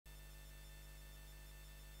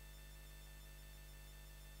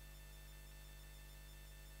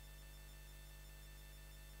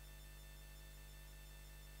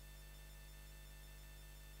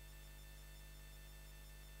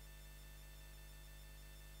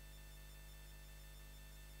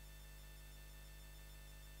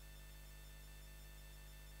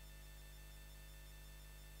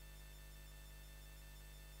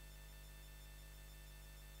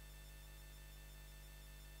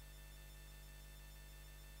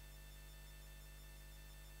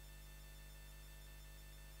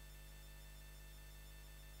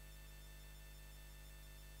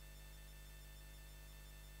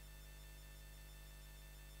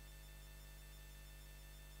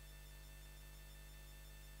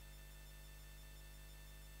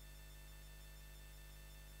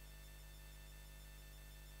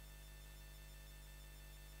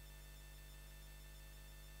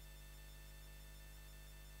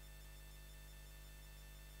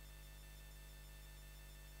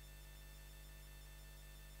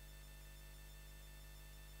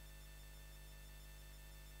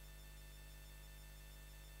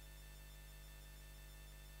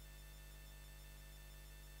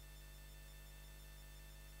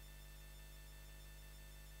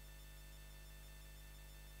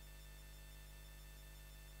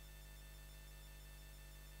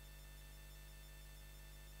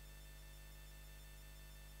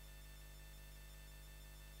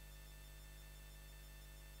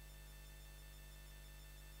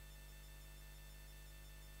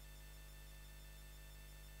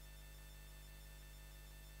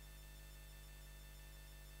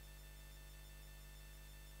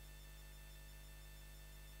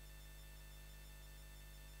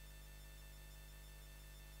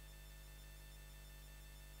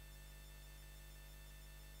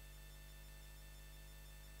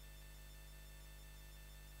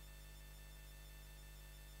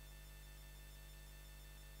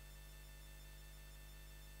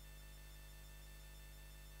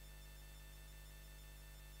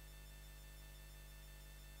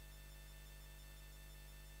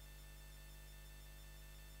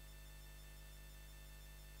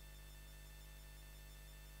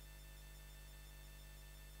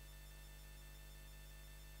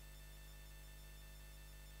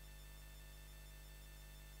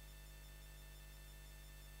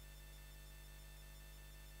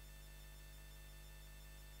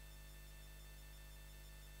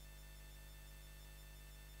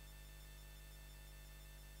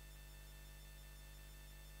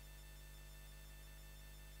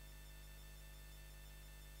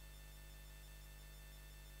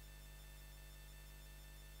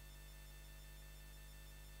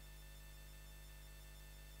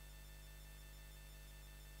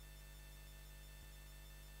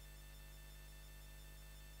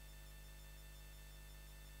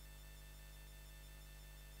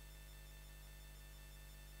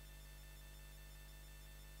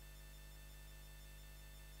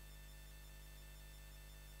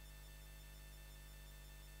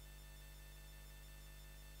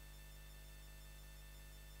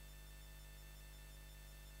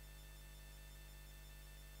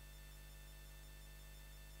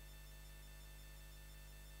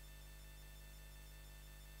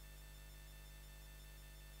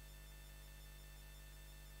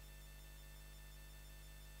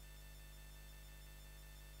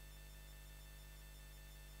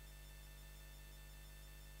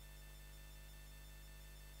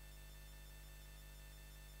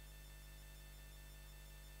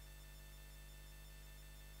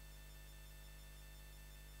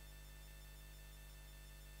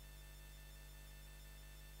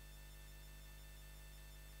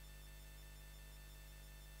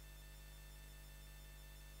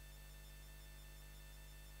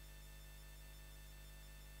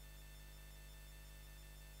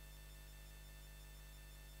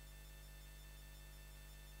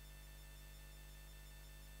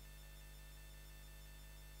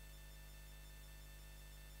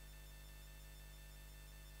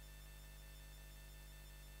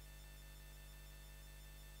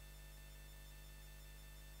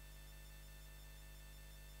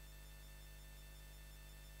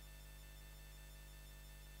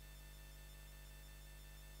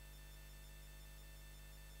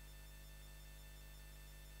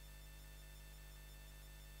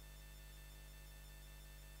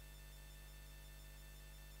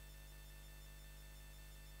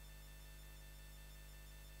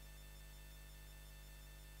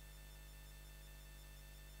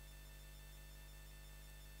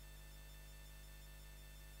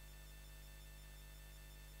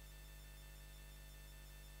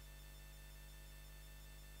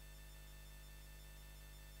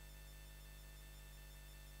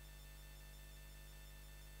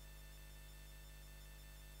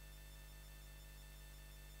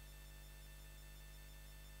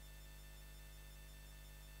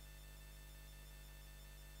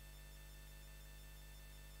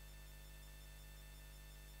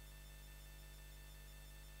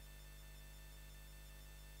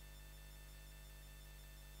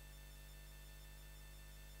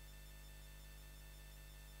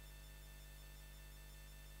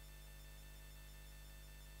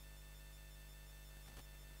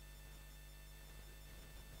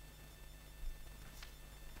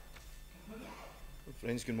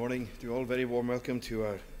Friends, good morning to you all. Very warm welcome to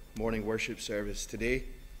our morning worship service today.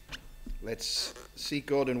 Let's seek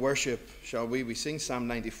God in worship, shall we? We sing Psalm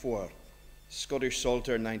 94, Scottish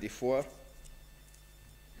Psalter 94.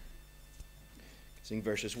 Sing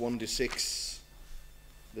verses 1 to 6.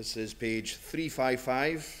 This is page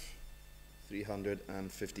 355,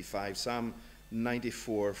 355. Psalm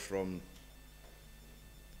 94 from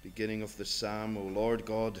the beginning of the psalm. O Lord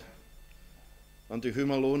God, unto whom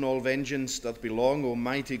alone all vengeance doth belong, O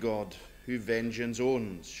mighty God, who vengeance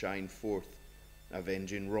owns, shine forth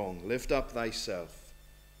avenging wrong. Lift up thyself,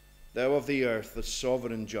 thou of the earth, the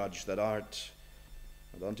sovereign judge that art,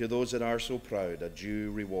 and unto those that are so proud a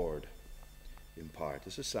due reward impart.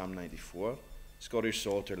 This is Psalm 94, Scottish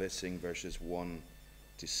Psalter. Let's sing verses 1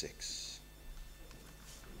 to 6.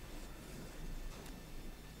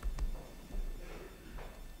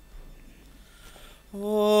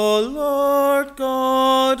 O Lord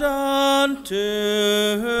God, unto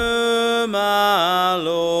whom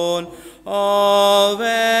alone all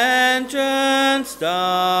vengeance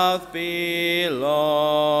doth belong,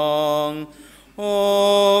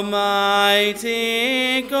 O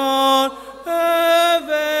mighty God, who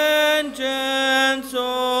vengeance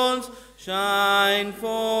owns, shine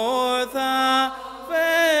forth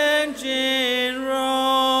avenging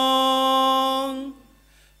wrong.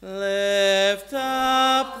 Lift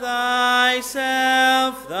up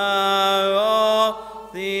thyself, thou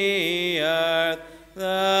of the earth,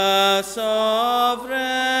 the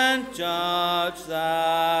sovereign judge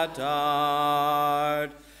that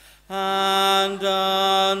art, and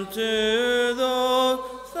unto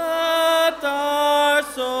those that are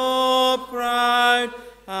so proud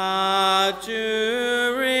a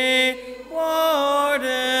due reward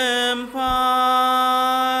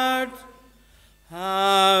impart.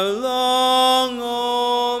 How long,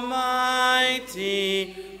 O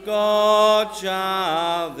mighty God,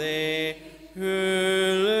 shall they who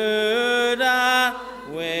lewd and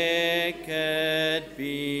wicked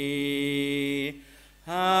be?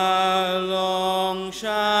 How long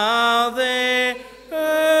shall they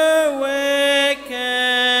who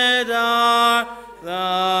wicked are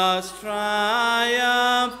thus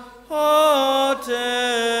triumph haughtily?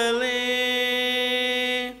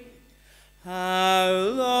 How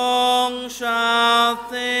long shall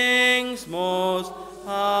things most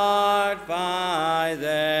hard by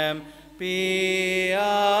them be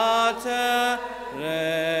uttered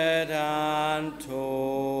and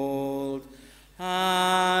told?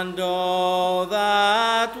 And all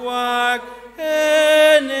that work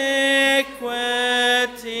iniquity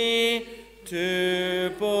to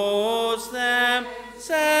boast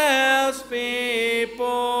themselves be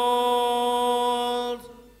bold.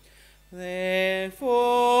 Their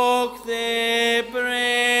folk they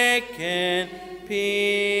break in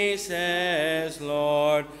pieces,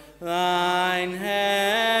 Lord, thine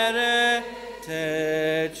heritage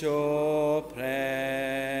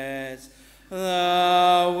oppress.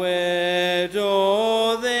 The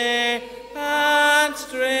widow they and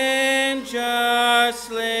stranger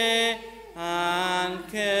slay, and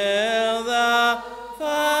kill the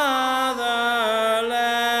fatherless.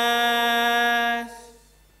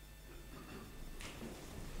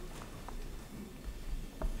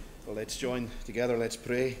 Well, let's join together, let's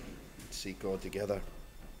pray, let's seek God together.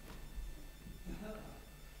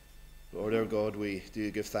 Lord our God, we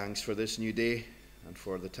do give thanks for this new day and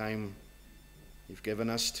for the time you've given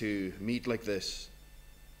us to meet like this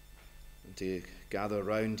and to gather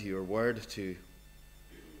round to your word, to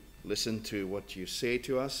listen to what you say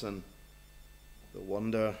to us. And the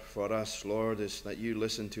wonder for us, Lord, is that you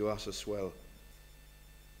listen to us as well.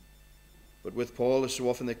 But with Paul is so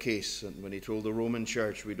often the case, and when he told the Roman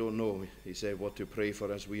church, we don't know, he said, what to pray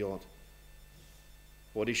for as we ought.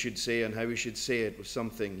 What he should say and how he should say it was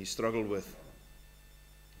something he struggled with.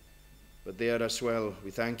 But there as well,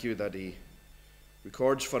 we thank you that he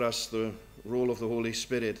records for us the role of the Holy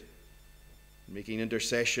Spirit, making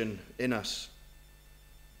intercession in us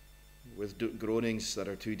with groanings that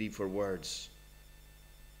are too deep for words.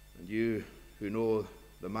 And you who know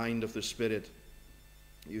the mind of the Spirit,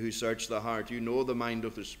 you who search the heart, you know the mind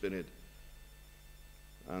of the Spirit,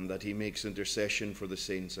 and that he makes intercession for the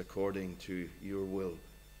saints according to your will.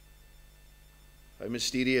 How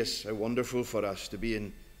mysterious, how wonderful for us to be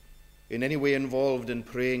in any way involved in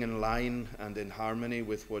praying in line and in harmony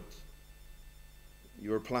with what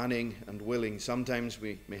you're planning and willing. Sometimes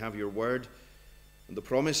we may have your word and the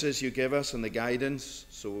promises you give us and the guidance,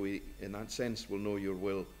 so we, in that sense, will know your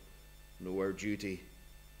will, know our duty,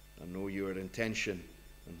 and know your intention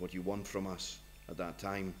and what you want from us at that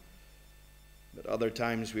time. But other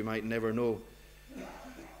times we might never know,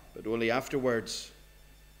 but only afterwards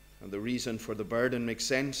and the reason for the burden makes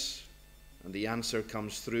sense, and the answer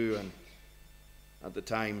comes through, and at the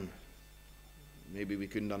time maybe we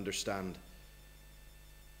couldn't understand.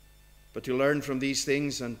 But to learn from these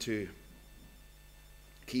things and to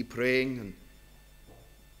keep praying, and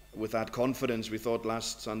with that confidence, we thought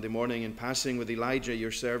last Sunday morning in passing with Elijah,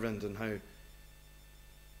 your servant, and how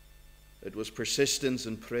it was persistence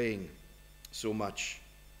in praying so much.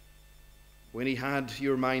 When he had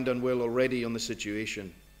your mind and will already on the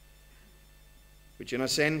situation, which in a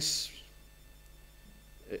sense,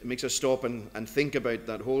 it makes us stop and think about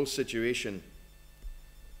that whole situation.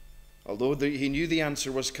 Although he knew the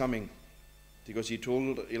answer was coming, because he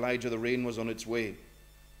told Elijah the rain was on its way.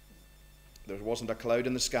 There wasn't a cloud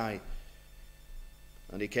in the sky.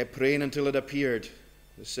 And he kept praying until it appeared.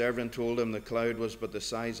 The servant told him the cloud was but the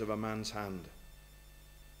size of a man's hand.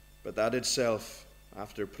 But that itself,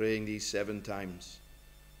 after praying these 7 times,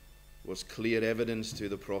 was clear evidence to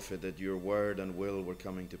the prophet that your word and will were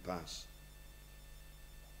coming to pass.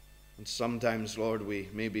 And sometimes, Lord, we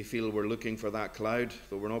maybe feel we're looking for that cloud,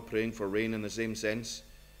 though we're not praying for rain in the same sense.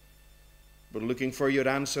 But looking for your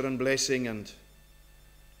answer and blessing, and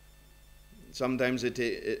sometimes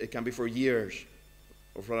it can be for years,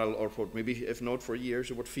 or for maybe, if not for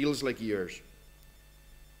years, or what feels like years.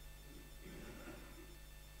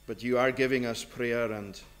 But you are giving us prayer,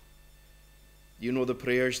 and you know the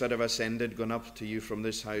prayers that have ascended, gone up to you from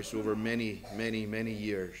this house over many, many, many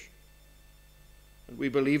years. And we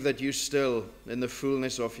believe that you still, in the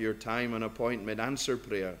fullness of your time and appointment, answer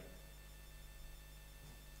prayer.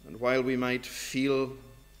 And while we might feel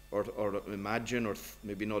or imagine, or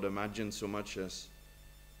maybe not imagine so much as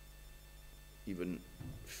even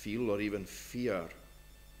feel or even fear,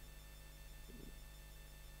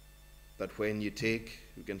 that when you take,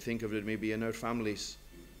 we can think of it maybe in our families,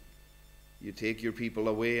 you take your people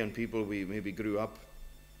away, and people we maybe grew up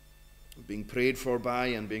being prayed for by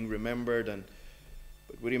and being remembered,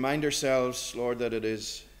 but we remind ourselves, Lord, that it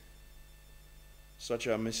is such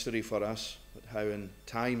a mystery for us, that how in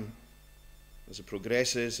time, as it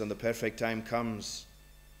progresses and the perfect time comes,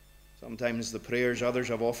 sometimes the prayers others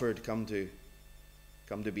have offered come to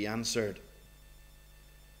be answered.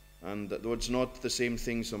 And though it's not the same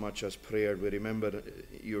thing so much as prayer, we remember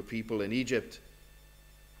your people in Egypt,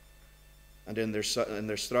 and in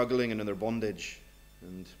their struggling and in their bondage.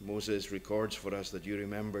 And Moses records for us that you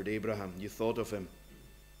remembered Abraham, you thought of him.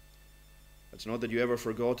 It's not that you ever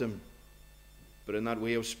forgot him, but in that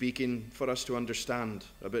way of speaking for us to understand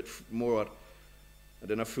a bit more,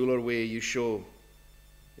 and in a fuller way you show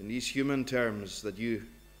in these human terms that you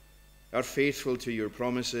are faithful to your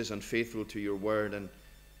promises and faithful to your word. And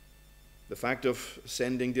the fact of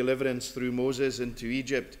sending deliverance through Moses into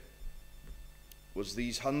Egypt was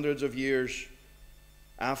these hundreds of years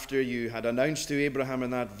after you had announced to Abraham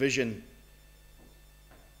in that vision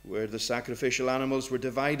where the sacrificial animals were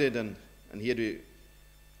divided, and he had to,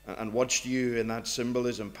 and watched you in that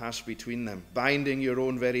symbolism pass between them, binding your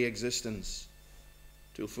own very existence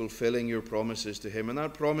to fulfilling your promises to him. And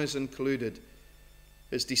that promise included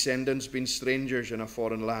his descendants being strangers in a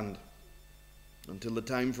foreign land until the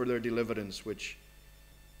time for their deliverance, which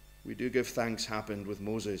we do give thanks happened with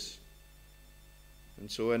Moses. And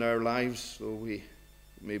so in our lives, though we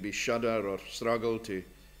maybe shudder or struggle to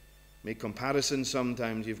make comparisons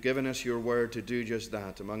sometimes, you've given us your word to do just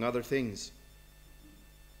that, among other things.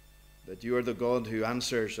 That you are the God who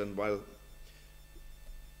answers, and while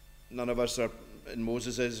none of us are in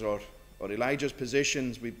Moses's or Elijah's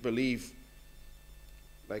positions, we believe,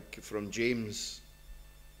 like from James,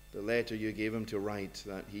 the letter you gave him to write,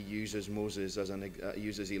 that he uses Moses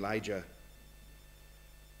uses Elijah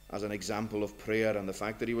as an example of prayer, and the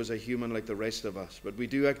fact that he was a human like the rest of us. But we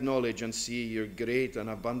do acknowledge and see your great and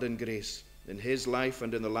abundant grace in his life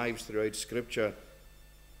and in the lives throughout Scripture,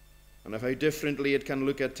 and of how differently it can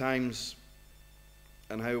look at times,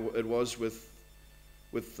 and how it was with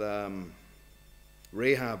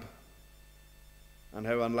Rahab, and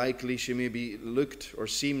how unlikely she maybe looked or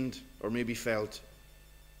seemed or maybe felt,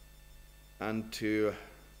 and to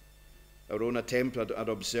our own attempt at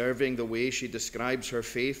observing the way she describes her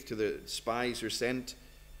faith to the spies who are sent,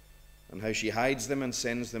 and how she hides them and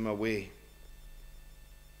sends them away.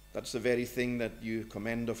 That's the very thing that you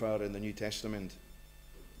commend of her in the New Testament.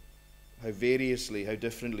 How variously, how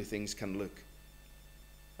differently things can look,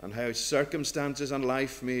 and how circumstances and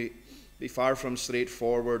life may be far from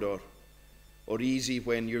straightforward or easy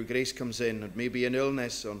when your grace comes in. It may be an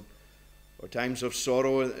illness or times of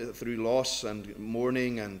sorrow through loss and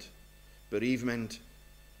mourning and bereavement.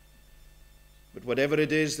 But whatever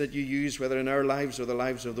it is that you use, whether in our lives or the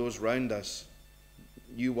lives of those around us,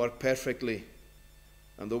 you work perfectly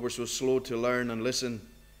And though we're so slow to learn and listen,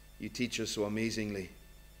 you teach us so amazingly.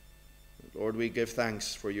 Lord, we give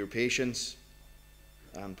thanks for your patience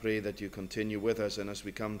and pray that you continue with us. And as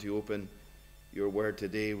we come to open your word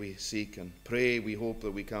today, we seek and pray, we hope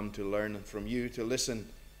that we come to learn from you, to listen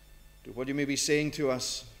to what you may be saying to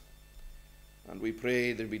us. And we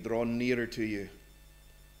pray that we draw nearer to you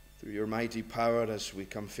through your mighty power as we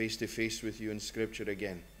come face to face with you in Scripture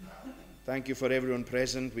again. Thank you for everyone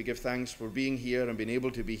present. We give thanks for being here and being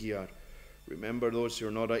able to be here. Remember those who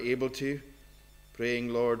are not able to.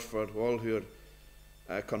 Praying, Lord, for all who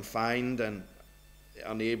are confined and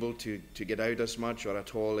unable to get out as much or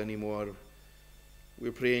at all anymore.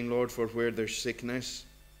 We're praying, Lord, for where there's sickness.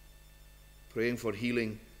 Praying for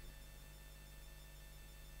healing.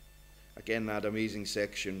 Again, that amazing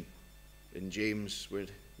section in James where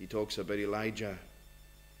he talks about Elijah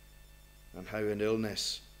and how in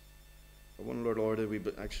illness. I wonder, Lord, if we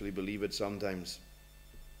actually believe it sometimes.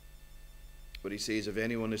 But he says, if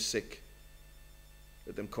anyone is sick,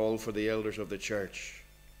 let them call for the elders of the church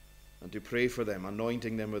and to pray for them,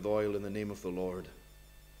 anointing them with oil in the name of the Lord.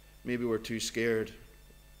 Maybe we're too scared,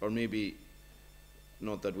 or maybe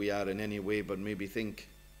not that we are in any way, but maybe think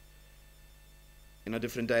in a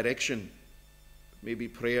different direction. Maybe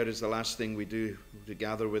prayer is the last thing we do, to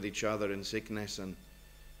gather with each other in sickness. And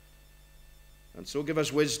so give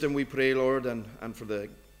us wisdom, we pray, Lord, and for the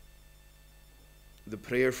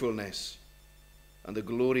prayerfulness and the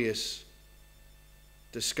glorious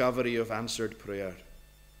discovery of answered prayer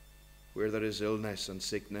where there is illness and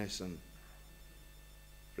sickness, and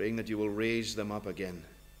praying that you will raise them up again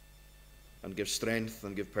and give strength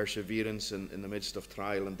and give perseverance in the midst of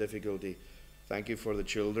trial and difficulty. Thank you for the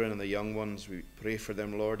children and the young ones. We pray for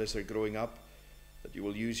them, Lord, as they're growing up, that you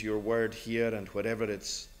will use your word here and wherever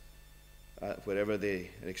they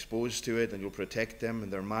are exposed to it, and you'll protect them in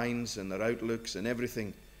their minds and their outlooks and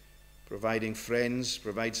everything, providing friends,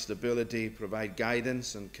 provide stability, provide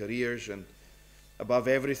guidance and careers, and above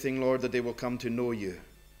everything, Lord, that they will come to know you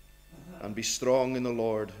and be strong in the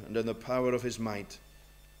Lord and in the power of his might,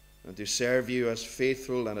 and to serve you as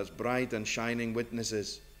faithful and as bright and shining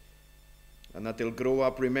witnesses. And that they'll grow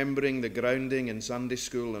up remembering the grounding in Sunday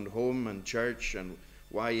school and home and church and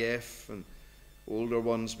YF, and older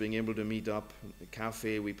ones being able to meet up at the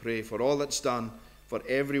cafe. We pray for all that's done, for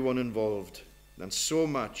everyone involved, and so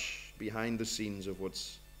much behind the scenes of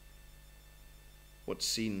what's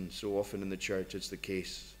seen so often in the church. It's the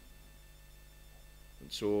case.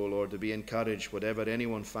 And so, Lord, to be encouraged, whatever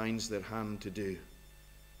anyone finds their hand to do,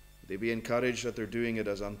 they be encouraged that they're doing it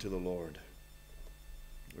as unto the Lord.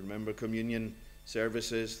 Remember communion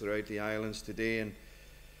services throughout the islands today, and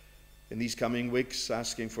in these coming weeks,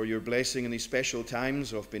 asking for your blessing in these special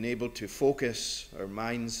times of being able to focus our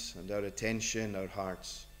minds and our attention, our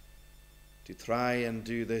hearts, to try and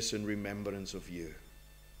do this in remembrance of you.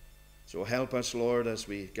 So help us, Lord, as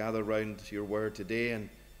we gather round your word today, and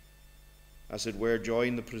as it were,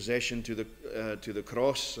 join the procession to the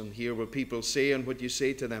cross and hear what people say and what you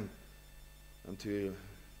say to them, and to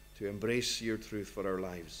embrace your truth for our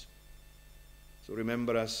lives. So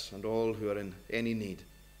remember us and all who are in any need.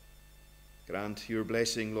 Grant your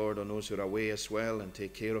blessing, Lord, on those who are away as well, and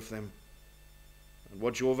take care of them. And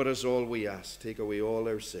watch over us all, we ask. Take away all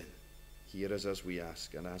our sin. Hear us as we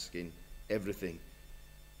ask, and asking everything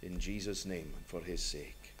in Jesus' name and for his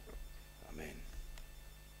sake. Amen.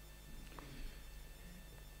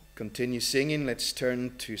 Continue singing. Let's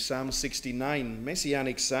turn to Psalm 69,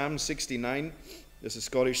 Messianic Psalm 69. This is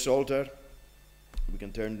Scottish Psalter. We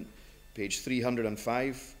can turn page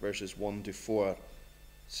 305, verses 1 to 4.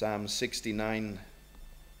 Psalm 69,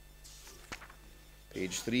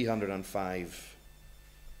 page 305,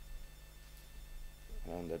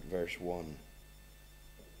 and at verse 1.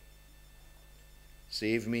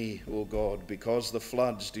 Save me, O God, because the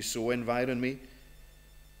floods do so environ me,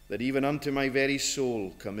 that even unto my very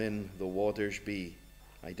soul come in the waters be.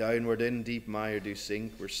 I downward in deep mire do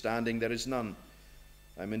sink, where standing there is none.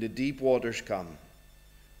 I'm into deep waters come,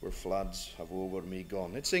 where floods have over me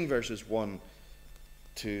gone. Let's sing verses 1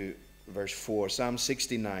 to verse 4. Psalm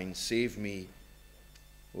 69, Save me,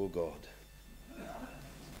 O God.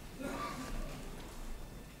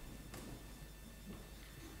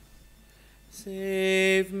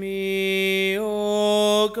 Save me,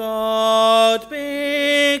 O God,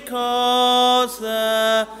 because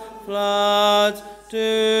the floods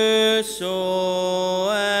do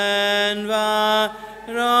so environ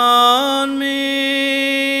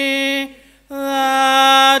me,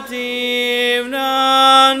 that even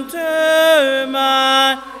unto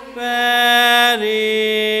my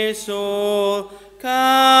very soul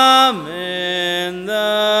come in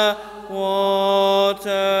the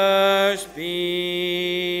water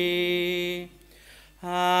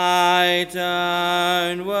I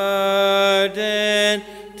downward in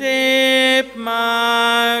deep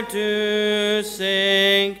mire to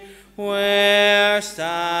sink, where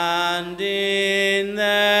standing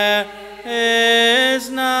there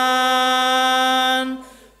is none.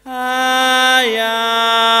 I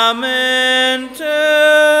am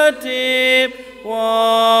into deep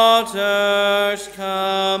waters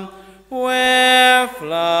come, where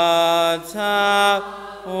floods have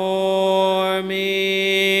o'er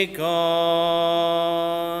me gone.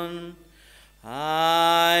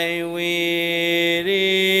 I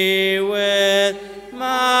weary with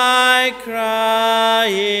my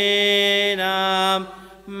crying am,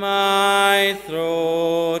 my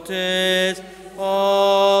throat is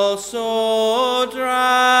also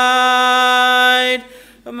dried,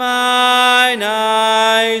 mine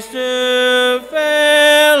eyes do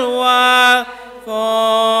fail while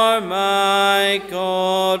for my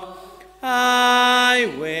God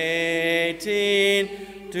I waiting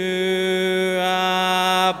to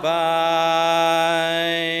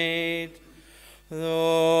abide.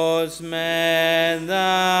 Those men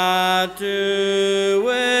that do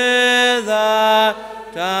without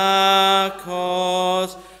a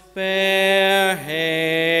cause bear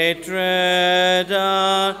hatred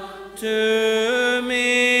unto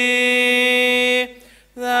me,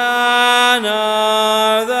 than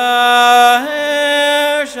are the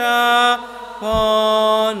hairs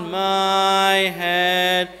upon my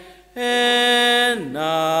head, in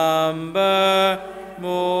number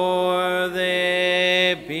more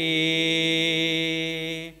they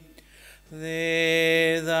be.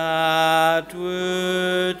 They that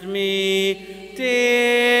would me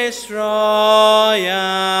destroy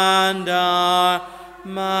and are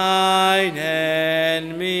mine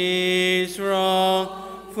enemies wrongfully,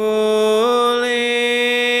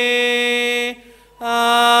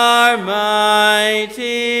 are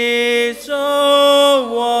mighty,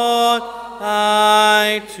 so what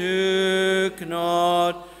I took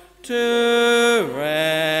not to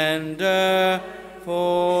render,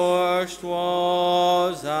 forced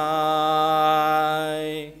was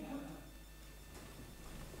I.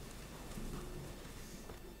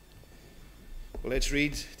 Well, let's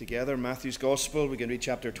read together Matthew's Gospel. We can read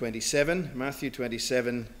chapter 27, Matthew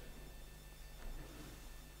 27.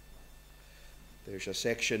 There's a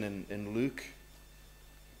section in Luke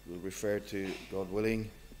we'll refer to, God willing,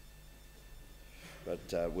 but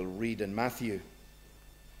we'll read in Matthew.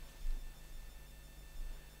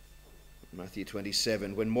 Matthew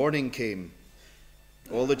 27. When morning came,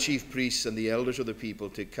 all the chief priests and the elders of the people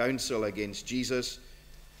took counsel against Jesus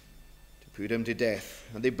to put him to death.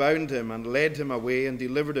 And they bound him and led him away and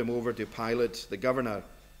delivered him over to Pilate, the governor.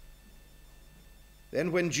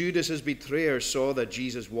 Then when Judas, his betrayer, saw that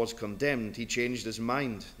Jesus was condemned, he changed his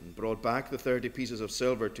mind and brought back the 30 pieces of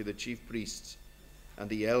silver to the chief priests and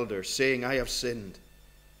the elders, saying, I have sinned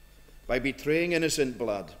by betraying innocent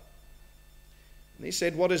blood. And they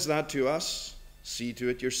said, what is that to us? See to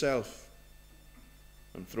it yourself.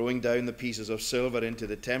 And throwing down the pieces of silver into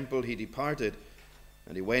the temple, he departed,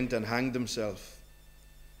 and he went and hanged himself.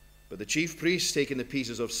 But the chief priests, taking the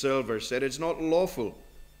pieces of silver, said, it's not lawful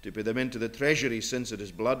to put them into the treasury, since it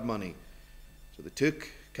is blood money. So they took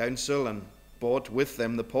counsel and bought with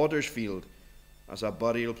them the potter's field as a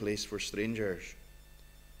burial place for strangers.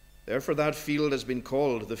 Therefore that field has been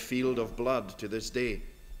called the field of blood to this day.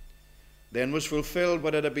 Then was fulfilled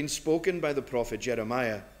what had been spoken by the prophet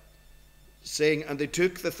Jeremiah, saying, and they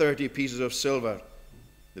took the 30 pieces of silver,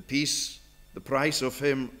 the price of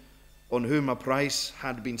him on whom a price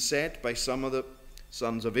had been set by some of the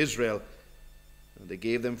sons of Israel, and they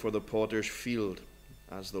gave them for the potter's field,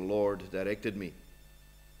 as the Lord directed me.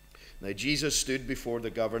 Now Jesus stood before the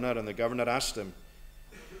governor, and the governor asked him,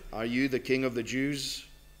 are you the king of the Jews?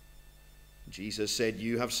 Jesus said,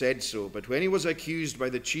 you have said so. But when he was accused by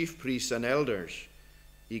the chief priests and elders,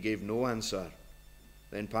 he gave no answer.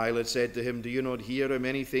 Then Pilate said to him, do you not hear how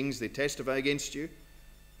many things they testify against you?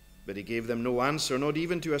 But he gave them no answer, not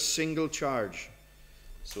even to a single charge,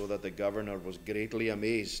 so that the governor was greatly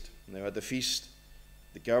amazed. Now at the feast,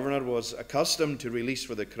 the governor was accustomed to release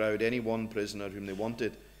for the crowd any one prisoner whom they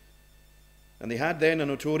wanted. And they had then a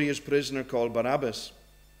notorious prisoner called Barabbas.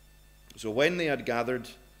 So when they had gathered,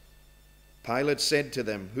 Pilate said to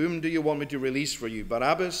them, whom do you want me to release for you,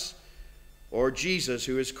 Barabbas or Jesus,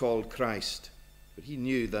 who is called Christ? But he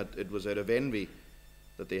knew that it was out of envy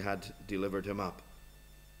that they had delivered him up.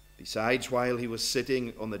 Besides, while he was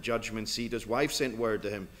sitting on the judgment seat, his wife sent word to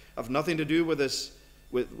him, have nothing to do with this,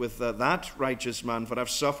 with that righteous man, for I've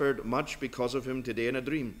suffered much because of him today in a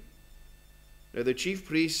dream. Now the chief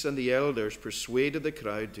priests and the elders persuaded the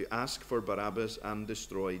crowd to ask for Barabbas and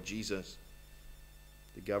destroy Jesus.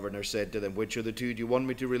 The governor said to them, "Which of the two do you want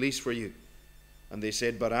me to release for you?" And they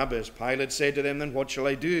said, "Barabbas." Pilate said to them, "Then what shall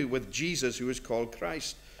I do with Jesus, who is called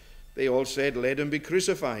Christ?" They all said, "Let him be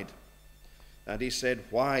crucified." And he said,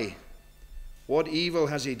 "Why? What evil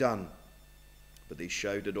has he done?" But they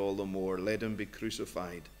shouted all the more, "Let him be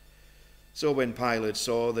crucified." So when Pilate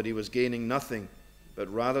saw that he was gaining nothing,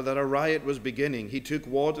 but rather that a riot was beginning, he took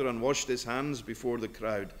water and washed his hands before the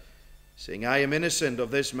crowd, saying, "I am innocent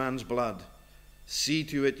of this man's blood. See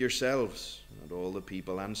to it yourselves." And all the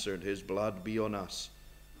people answered, "His blood be on us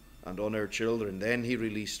and on our children." Then he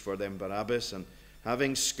released for them Barabbas, and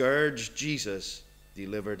having scourged Jesus,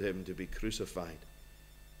 delivered him to be crucified.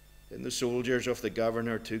 Then the soldiers of the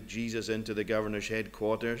governor took Jesus into the governor's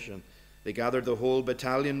headquarters, and they gathered the whole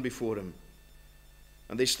battalion before him.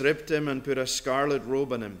 And they stripped him and put a scarlet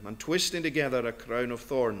robe on him, and twisting together a crown of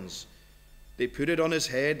thorns, they put it on his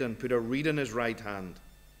head and put a reed in his right hand.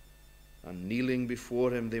 And kneeling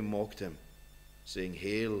before him, they mocked him, saying,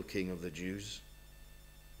 "Hail, King of the Jews!"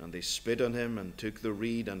 And they spit on him and took the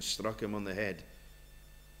reed and struck him on the head.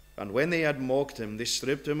 And when they had mocked him, they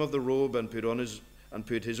stripped him of the robe and put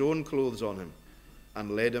his own clothes on him,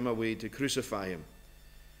 and led him away to crucify him.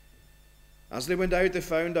 As they went out, they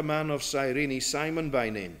found a man of Cyrene, Simon by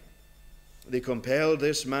name. They compelled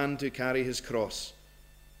this man to carry his cross.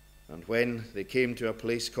 And when they came to a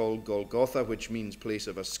place called Golgotha, which means place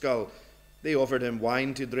of a skull, they offered him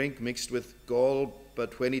wine to drink mixed with gall,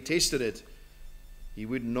 but when he tasted it, he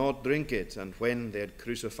would not drink it. And when they had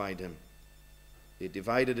crucified him, they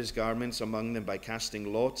divided his garments among them by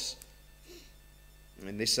casting lots.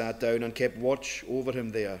 And they sat down and kept watch over him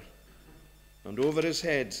there. And over his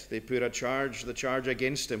head they put the charge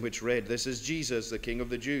against him, which read, "This is Jesus, the King of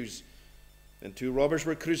the Jews." And two robbers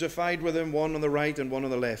were crucified with him, one on the right and one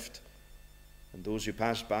on the left. And those who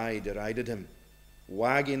passed by derided him,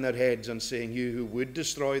 wagging their heads and saying, "You who would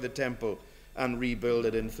destroy the temple and rebuild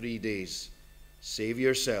it in 3 days, save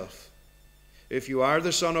yourself. If you are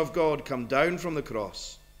the Son of God, come down from the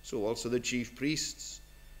cross." So also the chief priests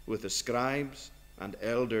with the scribes and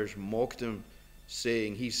elders mocked him,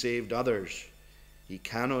 saying, "He saved others. He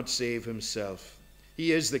cannot save himself.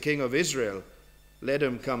 He is the King of Israel. Let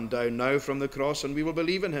him come down now from the cross, and we will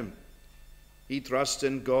believe in him. He trusts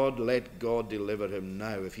in God. Let God deliver him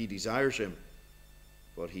now, if he desires him.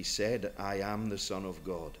 For he said, 'I am the Son of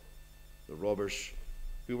God.'" The robbers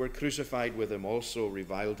who were crucified with him also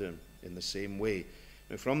reviled him in the same way.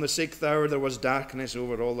 Now from the 6th hour there was darkness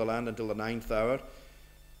over all the land until the 9th hour.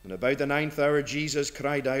 And about the 9th hour Jesus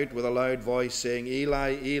cried out with a loud voice, saying,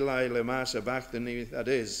 "Eli, Eli, lema sabachthani," that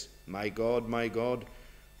is, my God,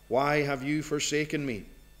 why have you forsaken me?"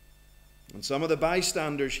 And some of the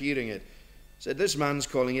bystanders, hearing it, said, "This man's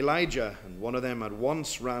calling Elijah." And one of them at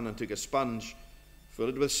once ran and took a sponge,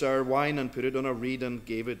 filled it with sour wine, and put it on a reed, and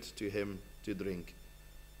gave it to him to drink.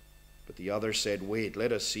 But the others said, "Wait,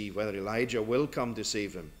 let us see whether Elijah will come to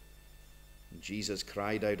save him." And Jesus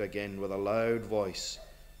cried out again with a loud voice,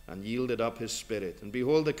 and yielded up his spirit. And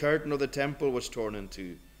behold, the curtain of the temple was torn in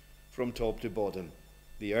two, from top to bottom.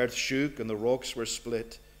 The earth shook, and the rocks were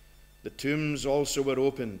split. The tombs also were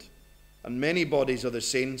opened, and many bodies of the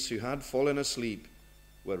saints who had fallen asleep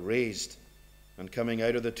were raised. And coming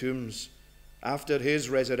out of the tombs, after his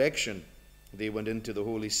resurrection, they went into the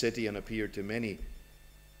holy city and appeared to many.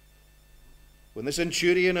 When the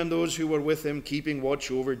centurion and those who were with him, keeping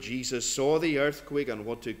watch over Jesus, saw the earthquake and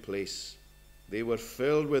what took place, they were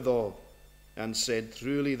filled with awe and said,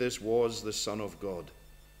 "Truly this was the Son of God."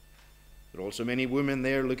 There were also many women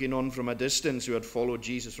there looking on from a distance, who had followed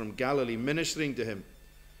Jesus from Galilee, ministering to him,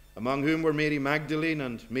 among whom were Mary Magdalene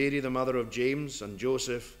and Mary the mother of James and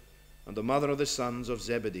Joseph, and the mother of the sons of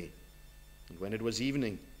Zebedee. And when it was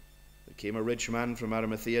evening, there came a rich man from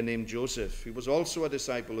Arimathea named Joseph, who was also a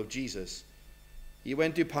disciple of Jesus. He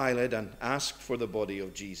went to Pilate and asked for the body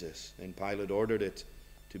of Jesus. Then Pilate ordered it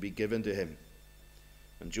to be given to him.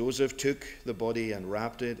 And Joseph took the body and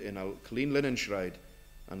wrapped it in a clean linen shroud,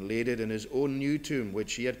 and laid it in his own new tomb,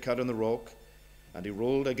 which he had cut in the rock. And he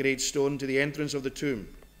rolled a great stone to the entrance of the tomb,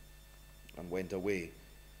 and went away.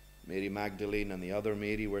 Mary Magdalene and the other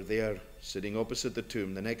Mary were there, sitting opposite the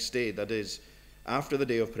tomb, the next day, that is, after the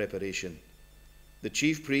day of preparation. The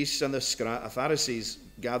chief priests and the Pharisees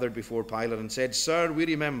gathered before Pilate and said, "Sir, we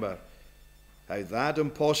remember how that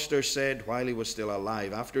impostor said while he was still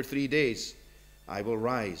alive, 'After 3 days I will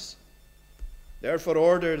rise.' Therefore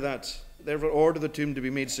order the tomb to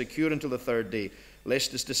be made secure until the 3rd day,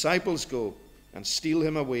 lest his disciples go and steal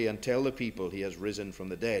him away and tell the people he has risen from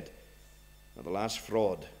the dead." Now the last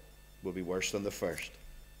fraud will be worse than the first.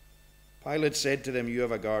 Pilate said to them, "You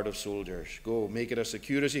have a guard of soldiers. Go, make it as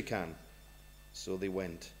secure as you can." So they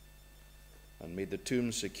went and made the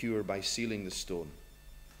tomb secure by sealing the stone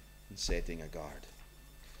and setting a guard.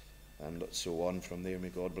 And so on from there. May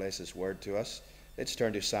God bless his word to us. Let's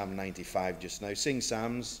turn to Psalm 95 just now. Sing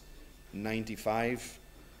Psalms 95.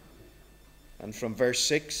 And from verse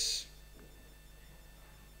 6,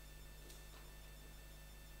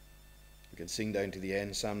 we can sing down to the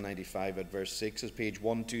end. Psalm 95 at verse 6 is page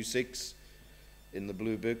 126 in the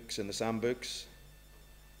blue books, in the Psalm books.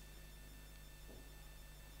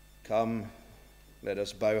 Come, let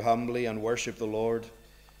us bow humbly and worship the Lord.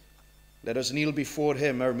 Let us kneel before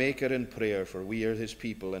him, our Maker, in prayer, for we are his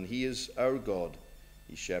people, and he is our God.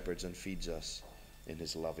 He shepherds and feeds us in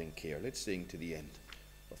his loving care. Let's sing to the end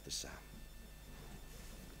of the psalm.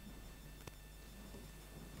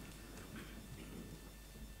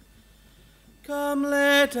 Come,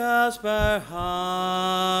 let us bow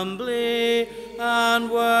humbly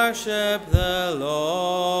and worship the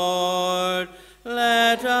Lord.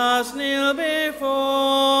 Let us kneel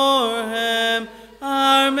before him,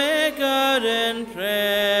 our Maker, in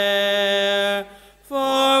prayer.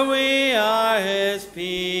 For we are his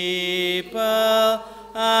people,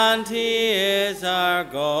 and he is our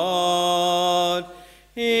God.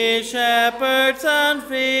 He shepherds and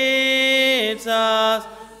feeds us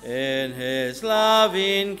in his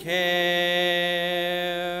loving care.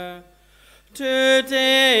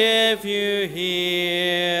 Today, if you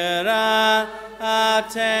hear and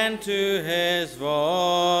attend to his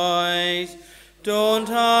voice, don't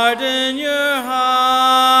harden your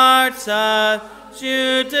hearts as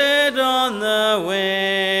you did on the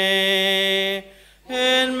way.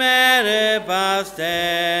 In Meribah's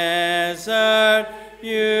desert,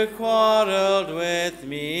 you quarreled with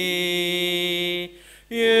me.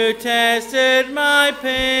 You tested my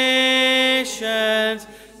patience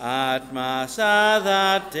at Massa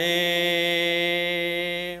that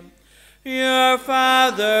day. Your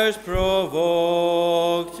fathers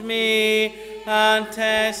provoked me and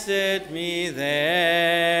tested me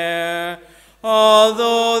there,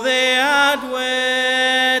 although they had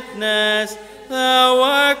witnessed the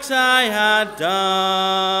works I had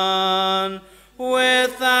done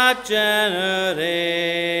with that generation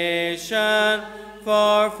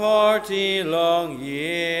for 40 long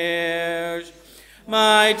years.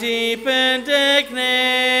 My deep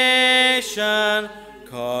indignation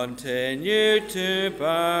continued to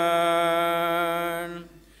burn.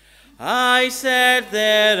 I said,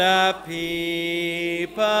 there are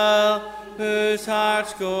people whose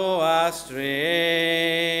hearts go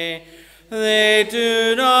astray. They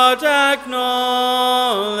do not acknowledge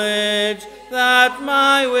that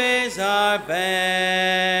my ways are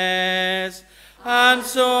best. And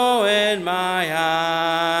so in my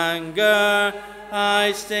anger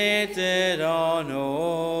I stated on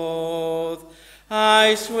oath,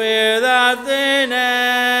 I swear that they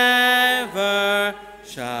never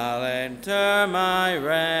shall enter my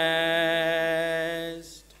rest.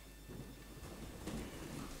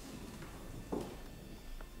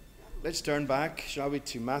 Let's turn back, shall we,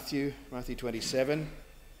 to Matthew 27.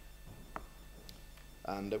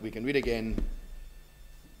 And we can read again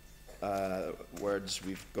words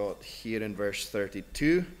we've got here in verse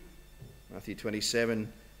 32. Matthew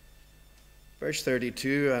 27, verse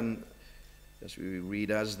 32, and as we read,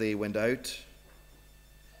 as they went out,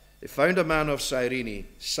 they found a man of Cyrene,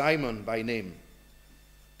 Simon by name.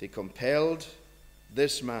 They compelled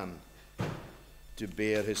this man to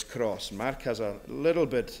bear his cross. Mark has a little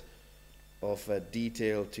bit of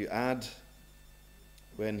detail to add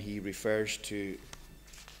when he refers to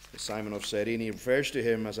Simon of Cyrene. He refers to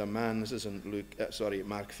him as a man. This is in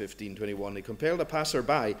Mark 15:21. They compelled a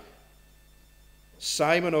passerby,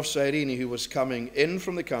 Simon of Cyrene, who was coming in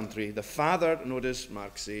from the country, the father, notice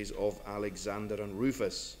Mark says, of Alexander and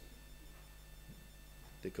Rufus.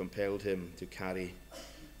 They compelled him to carry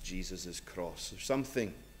Jesus' cross. There's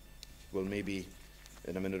something we'll maybe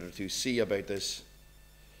in a minute or two see about this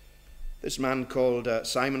man called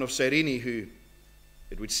Simon of Cyrene, who,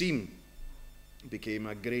 it would seem, became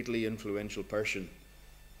a greatly influential person.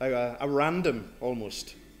 A random,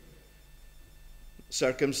 almost,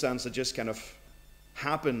 circumstance that just kind of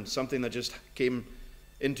happened, something that just came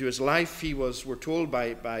into his life. We're told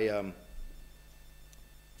by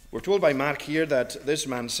Mark here that this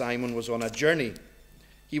man Simon was on a journey.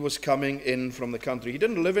 He was coming in from the country. He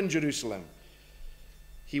didn't live in Jerusalem.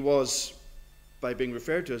 He was, by being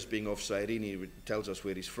referred to as being of Cyrene, it tells us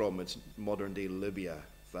where he's from. It's modern-day Libya,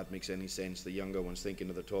 if that makes any sense. The younger ones thinking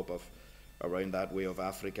of the top of around that way of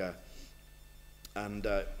Africa. And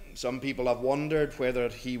Some people have wondered whether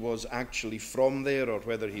he was actually from there or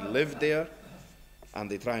whether he lived there, and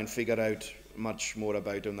they try and figure out much more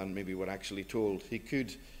about him than maybe we're actually told. He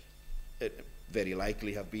could very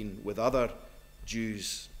likely have been with other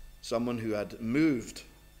Jews, someone who had moved.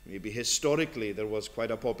 Maybe historically there was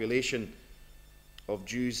quite a population of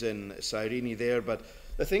Jews in Cyrene there, but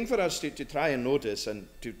the thing for us to try and notice and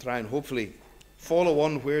to try and hopefully follow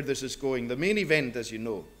on where this is going, the main event, as you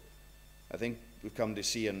know, I think we've come to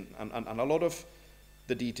see, and a lot of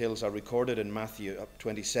the details are recorded in Matthew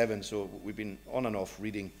 27, so we've been on and off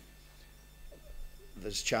reading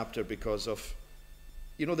this chapter because of,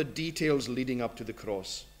 the details leading up to the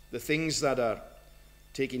cross, the things that are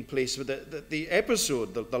taking place. But the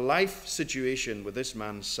episode, the life situation with this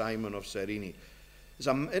man, Simon of Cyrene, is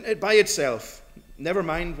by itself, never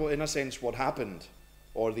mind, in a sense, what happened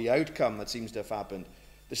or the outcome that seems to have happened.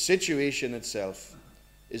 The situation itself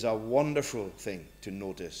is a wonderful thing to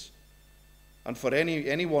notice. And for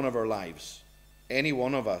any one of our lives, any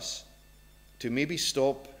one of us, to maybe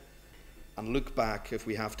stop and look back, if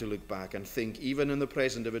we have to look back, and think, even in the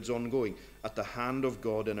present, if it's ongoing, at the hand of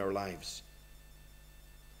God in our lives.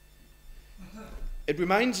 It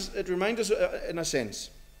reminds us, in a sense,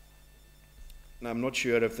 and I'm not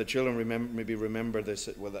sure if the children remember this,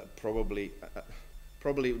 well, probably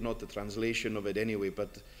not the translation of it anyway,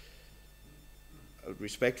 but I would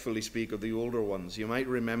respectfully speak of the older ones. You might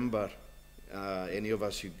remember, any of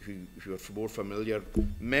us who are more familiar,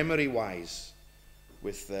 memory-wise,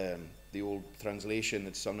 with the old translation.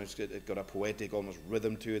 It's sometimes it got a poetic almost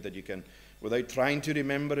rhythm to it that you can, without trying to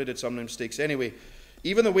remember it, it sometimes sticks. Anyway,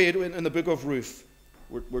 even the way in the book of Ruth,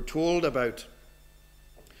 we're told about,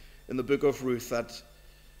 in the book of Ruth, that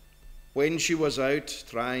when she was out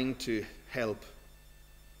trying to help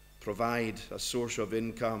provide a source of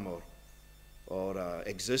income or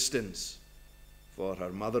existence for her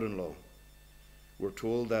mother-in-law, we're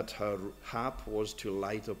told that her hap was to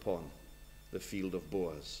light upon the field of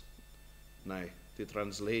Boaz. Now, to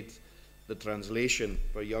translate the translation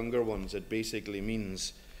for younger ones, it basically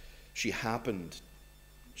means she happened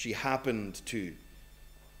to,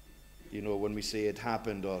 when we say it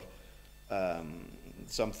happened, or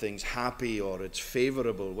something's happy or it's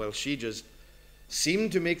favorable, well, she just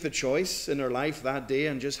seemed to make the choice in her life that day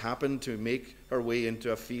and just happened to make her way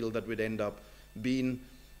into a field that would end up being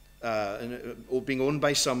owned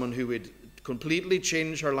by someone who would completely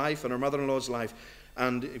change her life and her mother-in-law's life,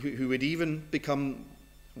 and who would even become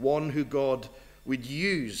one who God would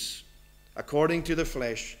use according to the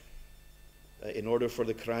flesh in order for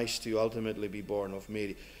the Christ to ultimately be born of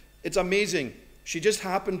Mary. It's amazing. She just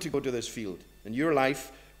happened to go to this field. In your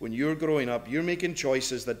life, when you're growing up, you're making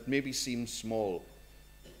choices that maybe seem small.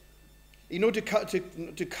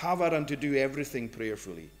 To cover and to do everything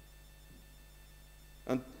prayerfully.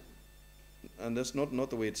 And that's not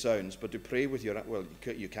the way it sounds, but to pray with your, well,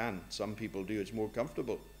 you can. Some people do. It's more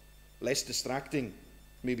comfortable, less distracting,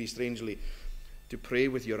 maybe strangely, to pray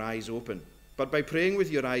with your eyes open. But by praying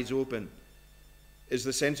with your eyes open is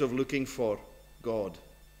the sense of looking for God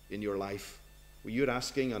in your life. Where you're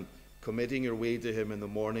asking and committing your way to Him in the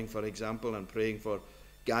morning, for example, and praying for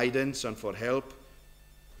guidance and for help,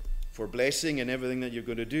 for blessing in everything that you're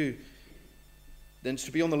going to do, then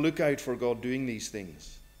to be on the lookout for God doing these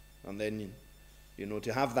things. And then,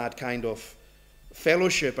 to have that kind of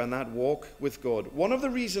fellowship and that walk with God. One of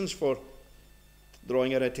the reasons for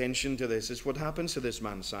drawing our attention to this is what happens to this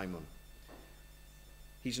man, Simon.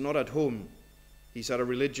 He's not at home. He's at a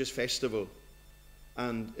religious festival.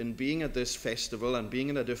 And in being at this festival and being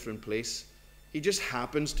in a different place, he just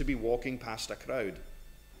happens to be walking past a crowd,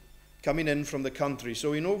 coming in from the country.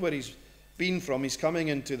 So we know where he's been from. He's coming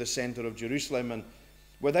into the center of Jerusalem, and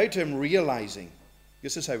without him realizing,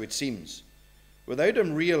 this is how it seems, without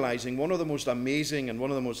him realizing, one of the most amazing and one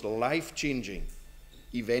of the most life-changing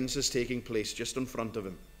events is taking place just in front of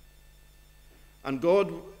him. And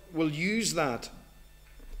God will use that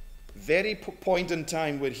very point in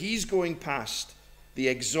time where he's going past the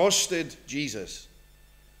exhausted Jesus,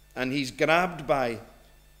 and he's grabbed by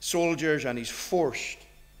soldiers and he's forced.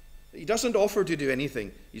 He doesn't offer to do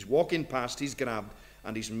anything. He's walking past, he's grabbed,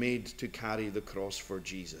 and he's made to carry the cross for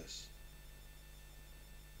Jesus.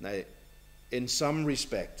 Now, in some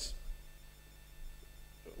respects,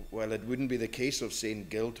 well, it wouldn't be the case of saying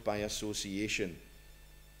guilt by association.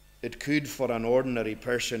 It could, for an ordinary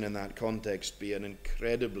person in that context, be an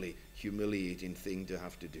incredibly humiliating thing to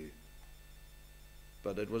have to do.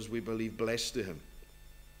 But it was, we believe, blessed to him.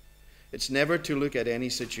 It's never to look at any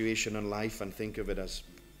situation in life and think of it as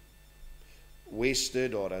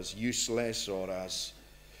wasted or as useless or as...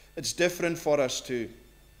 It's different for us to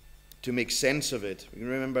to make sense of it. You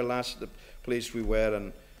remember the place we were,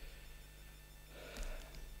 and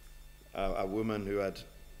a woman who had,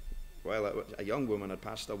 a young woman had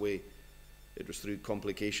passed away. It was through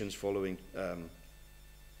complications following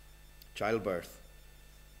childbirth.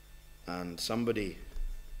 And somebody,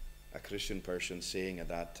 a Christian person, saying at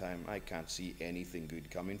that time, I can't see anything good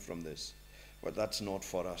coming from this. But that's not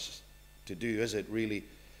for us to do, is it? Really,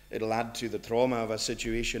 it'll add to the trauma of a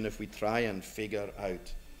situation if we try and figure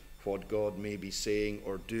out what God may be saying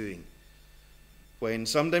or doing. When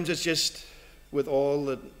sometimes it's just, with all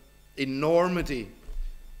the enormity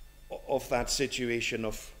of that situation,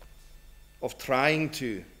 of trying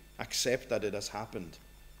to accept that it has happened.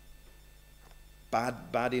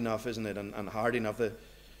 Bad enough, isn't it? And hard enough.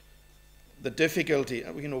 The difficulty,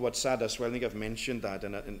 you know what's sad as well, I think I've mentioned that,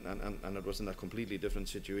 and it was in a completely different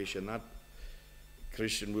situation. That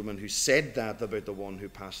Christian woman who said that about the one who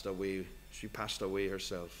passed away, she passed away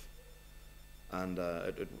herself. And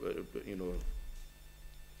it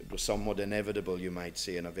was somewhat inevitable, you might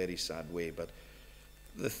say, in a very sad way. But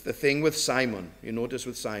the thing with Simon, you notice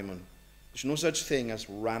with Simon, there's no such thing as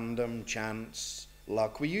random, chance,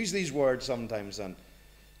 luck. We use these words sometimes, and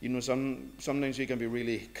sometimes we can be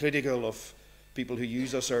really critical of people who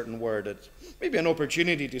use a certain word. It's maybe an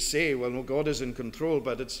opportunity to say, well, no, God is in control,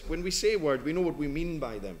 but it's when we say a word, we know what we mean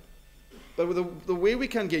by them. But with the way we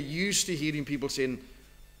can get used to hearing people saying,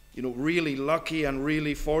 really lucky and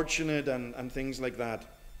really fortunate and things like that,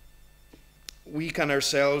 we can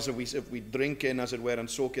ourselves, if we drink in, as it were, and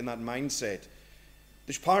soak in that mindset,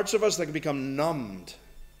 there's parts of us that can become numbed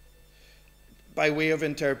by way of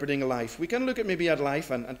interpreting life. We can look at life,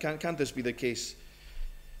 and can't this be the case?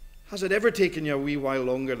 Has it ever taken you a wee while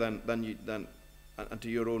longer than and to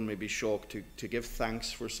your own maybe shock to give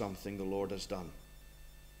thanks for something the Lord has done?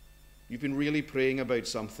 You've been really praying about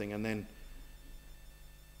something, and then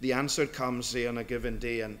the answer comes, say, on a given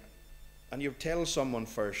day, and you tell someone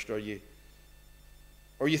first, or you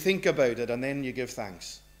think about it, and then you give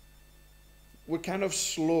thanks. We're kind of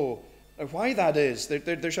slow. Why that is,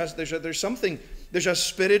 there's a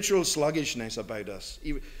spiritual sluggishness about us.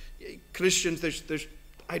 Christians, there's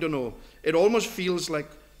I don't know. It almost feels like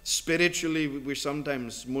spiritually we're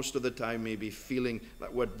sometimes, most of the time, maybe feeling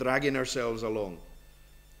that we're dragging ourselves along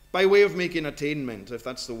by way of making attainment, if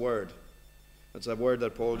that's the word. That's a word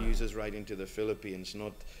that Paul uses writing to the Philippians.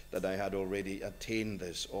 Not that I had already attained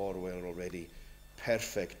this or were already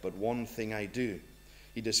perfect, but one thing I do.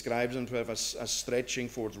 He describes himself as stretching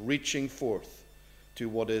forth, reaching forth to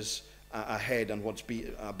what is ahead and what's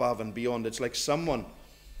above and beyond. It's like someone,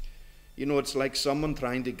 it's like someone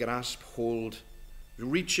trying to grasp hold,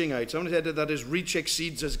 reaching out. Someone said that his reach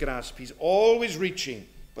exceeds his grasp. He's always reaching,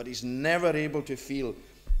 but he's never able to feel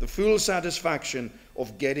the full satisfaction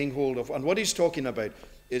of getting hold of. And what he's talking about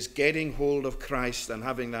is getting hold of Christ and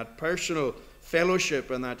having that personal fellowship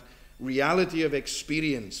and that reality of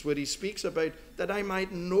experience where he speaks about that I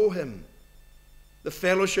might know him, the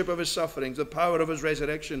fellowship of his sufferings, the power of his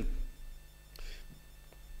resurrection,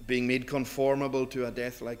 being made conformable to a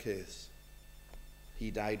death like his. He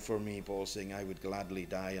died for me, Paul saying, I would gladly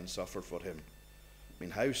die and suffer for him. I mean,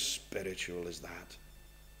 how spiritual is that?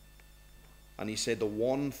 And he said, the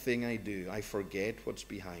one thing I do, I forget what's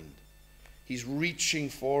behind. He's reaching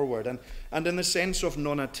forward. And in the sense of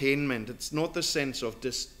non-attainment, it's not the sense of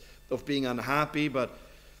being unhappy, but,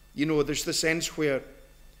 there's the sense where,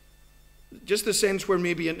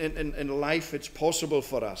 maybe in life it's possible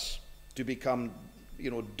for us to become,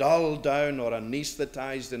 dulled down or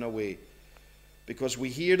anesthetized in a way. Because we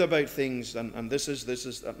hear about things, and this is,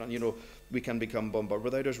 we can become bombarded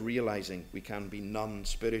without us realizing we can be numbed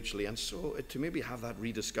spiritually. And so to maybe have that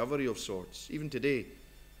rediscovery of sorts, even today,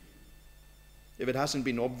 if it hasn't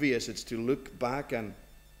been obvious, it's to look back and,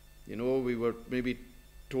 we were maybe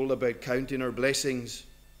told about counting our blessings.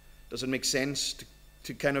 Does it make sense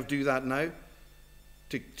to kind of do that now?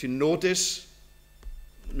 To notice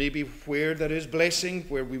maybe where there is blessing,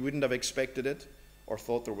 where we wouldn't have expected it or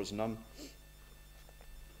thought there was none.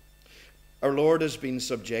 Our Lord has been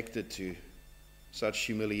subjected to such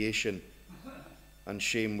humiliation and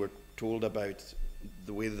shame. We're told about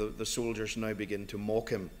the way the soldiers now begin to mock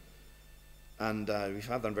him. And we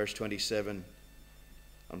have that in verse 27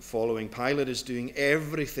 and following. Pilate is doing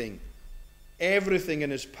everything in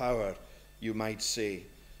his power, you might say,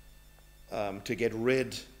 to get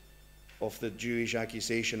rid of the Jewish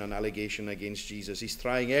accusation and allegation against Jesus. He's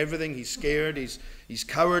trying everything. He's scared. He's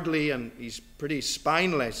cowardly, and he's pretty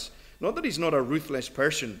spineless. Not that he's not a ruthless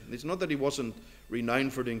person. It's not that he wasn't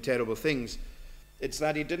renowned for doing terrible things. It's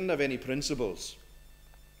that he didn't have any principles.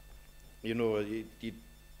 He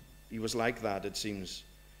was like that, it seems.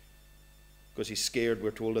 because he's scared,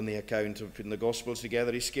 we're told in the account of putting the Gospels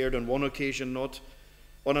together. He's scared on one occasion, not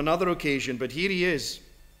on another occasion. But here he is.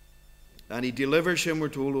 And he delivers him, we're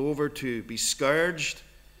told, over to be scourged,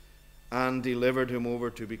 and delivered him over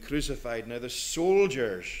to be crucified. Now the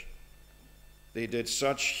soldiers, they did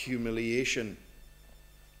such humiliation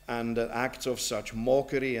and acts of such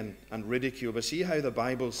mockery and ridicule. But see how the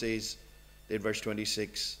Bible says in verse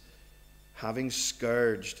 26, having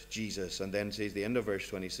scourged Jesus, and then says the end of verse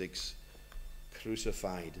 26,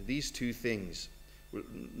 crucified. These two things we'll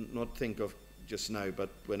not think of just now, but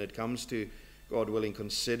when it comes to, God willing,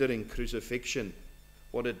 considering crucifixion,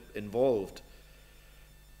 what it involved,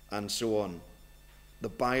 and so on, the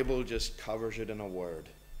Bible just covers it in a word.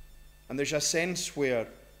 And there's a sense where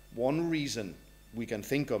one reason we can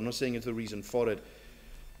think of, I'm not saying it's the reason for it,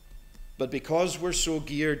 but because we're so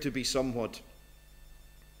geared to be somewhat,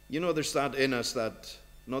 there's that in us that,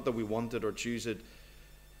 not that we want it or choose it,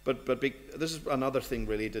 but this is another thing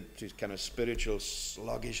related to kind of spiritual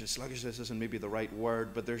sluggishness. Sluggishness isn't maybe the right word,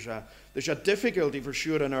 but there's a difficulty for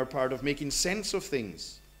sure on our part of making sense of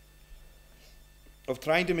things, of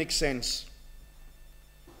trying to make sense.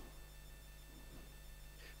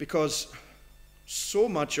 Because so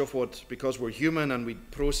much of because we're human and we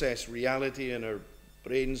process reality in our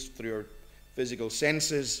brains through our physical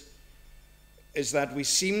senses, is that we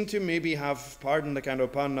seem to maybe have, pardon the kind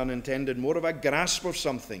of pun unintended, more of a grasp of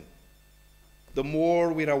something the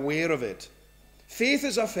more we're aware of it. Faith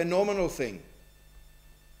is a phenomenal thing.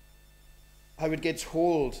 How it gets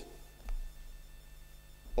hold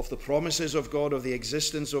of the promises of God, of the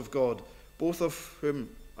existence of God, both of whom,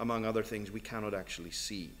 among other things, we cannot actually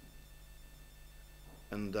see.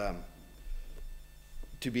 And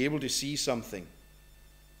to be able to see something,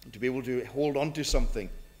 to be able to hold on to something,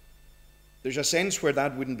 there's a sense where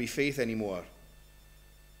that wouldn't be faith anymore.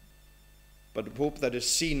 But hope that is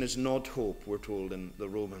seen is not hope, we're told in the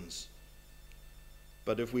Romans.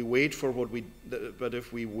 But if we wait for what we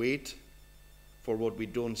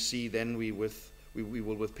don't see, then we will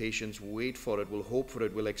with patience wait for it, we'll hope for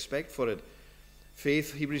it, we'll expect for it.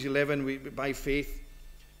 Faith, Hebrews 11, by faith,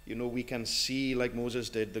 we can see, like Moses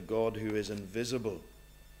did, the God who is invisible.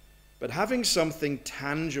 But having something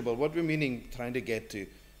tangible, what we're trying to get to,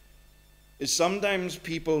 is sometimes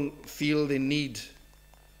people feel they need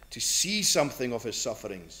to see something of his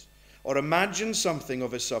sufferings, or imagine something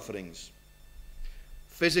of his sufferings.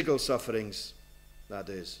 Physical sufferings, that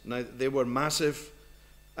is. Now, they were massive,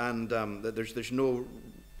 and there's no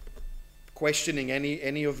questioning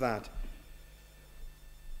any of that.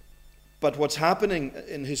 But what's happening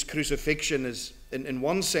in his crucifixion is, in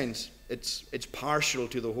one sense, it's partial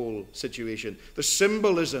to the whole situation. The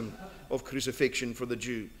symbolism of crucifixion for the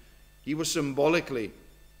Jew. Our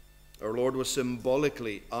Lord was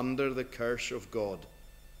symbolically under the curse of God.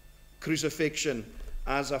 Crucifixion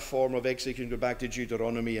as a form of execution. Go back to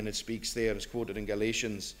Deuteronomy, and it speaks there, it's quoted in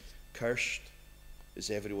Galatians, cursed is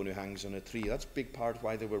everyone who hangs on a tree. That's a big part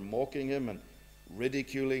why they were mocking him and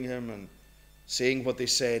ridiculing him and saying what they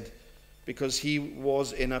said, because he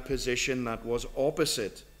was in a position that was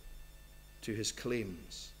opposite to his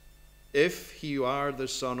claims. If you are the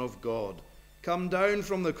Son of God, come down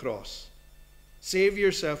from the cross. Save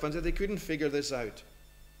yourself. And they couldn't figure this out.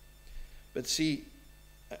 But see,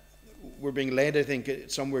 we're being led, I think,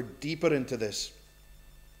 somewhere deeper into this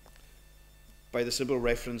by the simple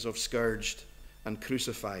reference of scourged and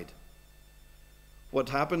crucified. What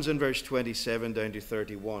happens in verse 27 down to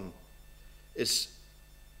 31 is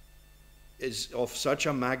of such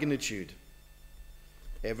a magnitude,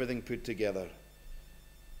 everything put together,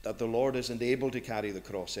 that the Lord isn't able to carry the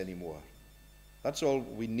cross anymore. That's all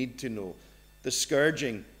we need to know. The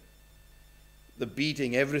scourging, the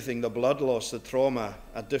beating, everything, the blood loss, the trauma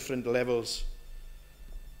at different levels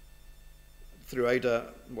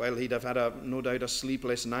throughout while he'd have had no doubt a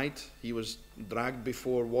sleepless night. He was dragged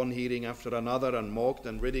before one hearing after another and mocked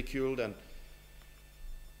and ridiculed,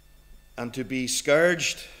 and to be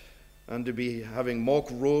scourged and to be having mock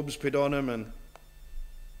robes put on him and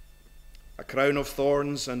a crown of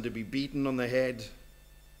thorns and to be beaten on the head.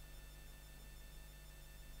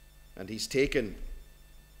 And he's taken,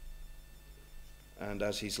 and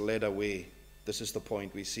as he's led away, this is the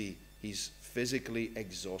point we see, he's physically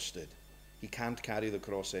exhausted. He can't carry the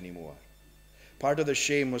cross anymore. Part of the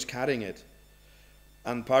shame was carrying it,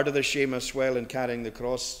 and part of the shame as well in carrying the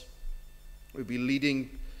cross would be leading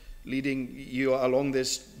you along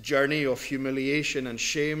this journey of humiliation and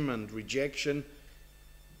shame and rejection,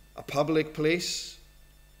 a public place,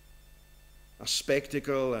 a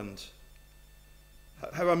spectacle, and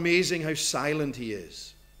how amazing, how silent he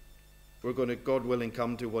is. We're going to, God willing,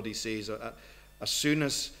 come to what he says. As soon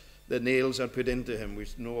as the nails are put into him. We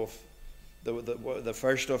know of the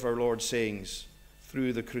first of our Lord's sayings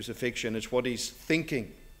through the crucifixion. It's what he's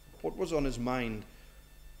thinking, what was on his mind,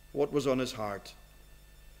 what was on his heart.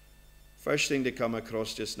 First thing to come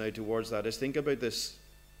across just now towards that is think about this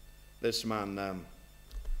man.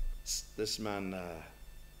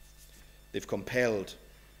 They've compelled,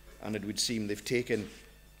 and it would seem they've taken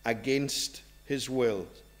against his will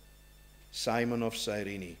Simon of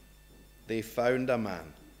Cyrene. They found a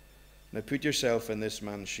man. Now put yourself in this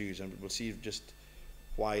man's shoes, and we'll see just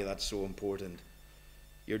why that's so important.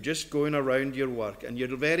 You're just going around your work, and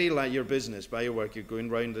you're very like your business, by your work, you're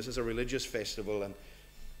going around. This is a religious festival, and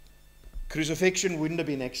crucifixion wouldn't have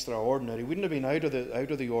been extraordinary, wouldn't have been out of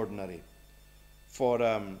the ordinary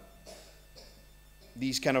for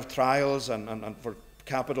these kind of trials and for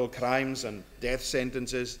capital crimes and death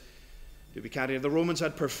sentences to be carried. The Romans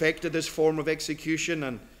had perfected this form of execution,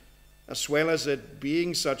 and as well as it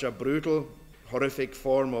being such a brutal, horrific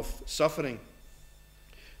form of suffering,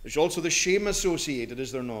 there's also the shame associated,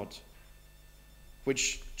 is there not?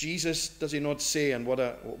 Which Jesus, does he not say, and what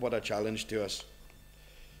a challenge to us,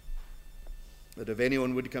 that if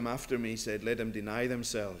anyone would come after me, he said, let them deny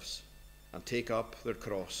themselves and take up their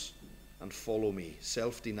cross and follow me.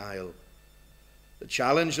 Self-denial. The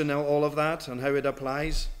challenge in all of that and how it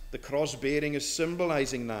applies, the cross bearing is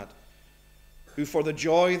symbolizing that. Who for the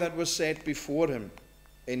joy that was set before him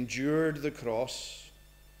endured the cross,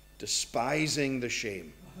 despising the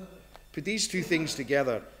shame. Put these two things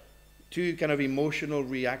together, two kind of emotional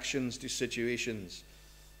reactions to situations.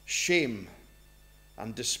 Shame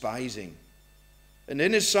and despising. And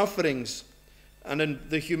in his sufferings and in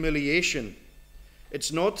the humiliation,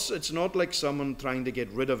 it's not like someone trying to get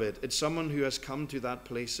rid of it. It's someone who has come to that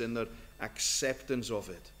place in their acceptance of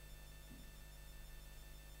it.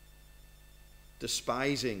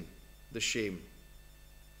 Despising the shame.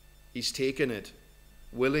 He's taken it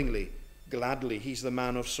willingly, gladly. He's the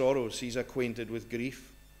man of sorrows. He's acquainted with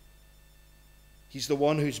grief. He's the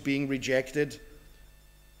one who's being rejected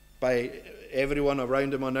by everyone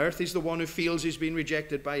around him on earth. He's the one who feels he's been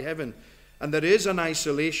rejected by heaven. And there is an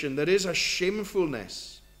isolation. There is a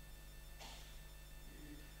shamefulness.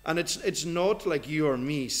 And it's not like you or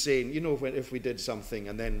me saying, if we did something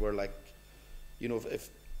and then we're like,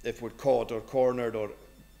 if we're caught or cornered, or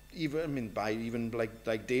even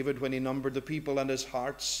like David when he numbered the people and his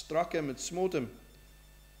heart struck him, it smote him.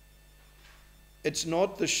 It's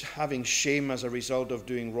not having shame as a result of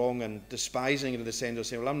doing wrong and despising it in the sense of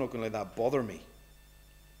saying, well, I'm not going to let that bother me.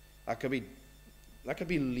 That could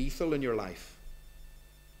be lethal in your life.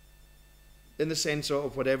 In the sense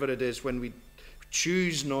of whatever it is, when we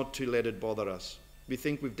choose not to let it bother us. We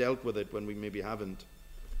think we've dealt with it when we maybe haven't.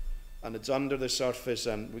 And it's under the surface,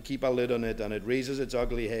 and we keep a lid on it, and it raises its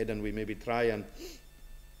ugly head, and we maybe try and,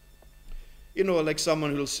 like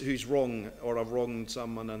someone who's wrong or have wronged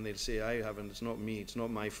someone, and they'll say, I haven't, it's not me, it's not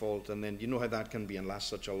my fault. And then you know how that can be and last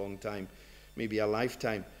such a long time, maybe a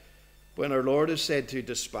lifetime. When our Lord has said to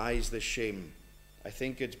despise the shame, I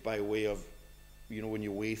think it's by way of, when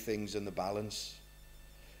you weigh things in the balance,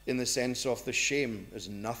 in the sense of the shame as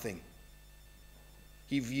nothing.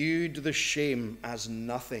 He viewed the shame as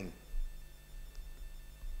nothing,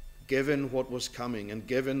 given what was coming and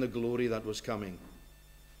given the glory that was coming.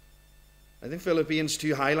 I think Philippians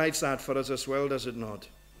 2 highlights that for us as well, does it not?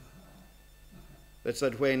 It's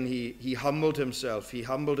that when he humbled himself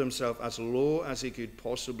as low as he could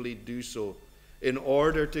possibly do so, in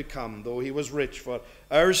order to come, though he was rich, for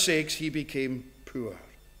our sakes he became poor,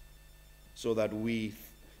 so that we,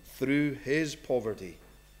 through his poverty,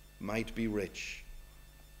 might be rich.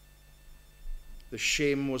 The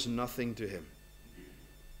shame was nothing to him,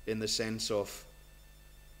 in the sense of,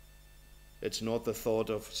 it's not the thought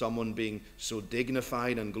of someone being so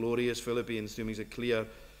dignified and glorious. Philippians 2 makes it clear.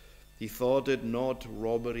 He thought it not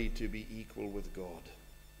robbery to be equal with God.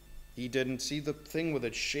 He didn't see the thing with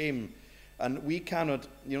it, shame. And we cannot,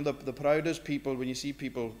 the proudest people, when you see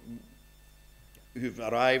people who've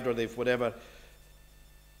arrived or they've whatever,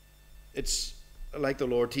 it's like the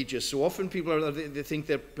Lord teaches. So often people they think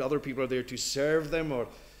that other people are there to serve them or,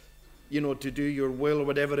 to do your will or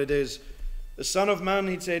whatever it is. The Son of Man,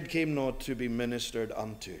 he said, came not to be ministered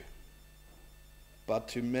unto, but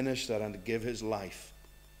to minister and to give his life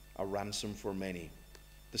a ransom for many.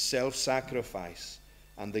 The self-sacrifice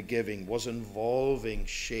and the giving was involving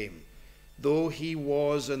shame. Though he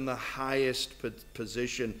was in the highest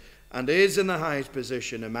position and is in the highest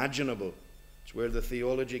position imaginable. It's where the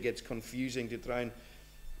theology gets confusing to try and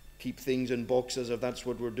keep things in boxes if that's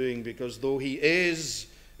what we're doing, because though he is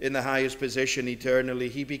in the highest position eternally,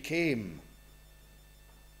 he became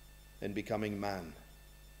in becoming man.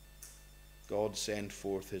 God sent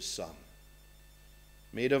forth his Son,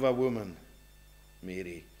 made of a woman,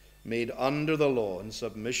 Mary, made under the law in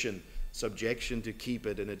subjection to keep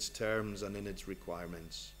it in its terms and in its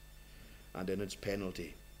requirements and in its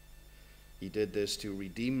penalty. He did this to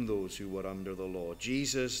redeem those who were under the law.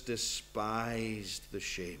 Jesus despised the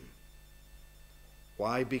shame.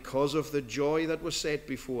 Why? Because of the joy that was set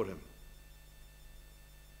before him.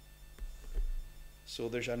 So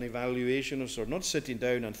there's an evaluation of sort, not sitting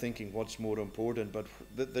down and thinking what's more important, but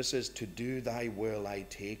this is to do thy will I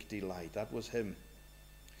take delight. That was him.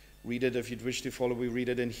 Read it if you'd wish to follow. We read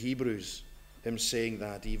it in Hebrews, him saying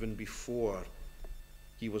that even before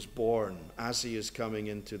he was born, as he is coming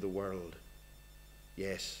into the world.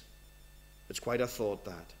 Yes, it's quite a thought,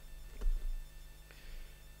 that.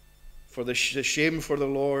 For the shame for the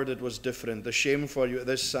Lord, it was different. The shame for you,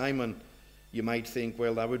 this Simon, you might think,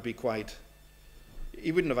 well, that would be quite...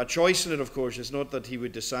 He wouldn't have a choice in it, of course. It's not that he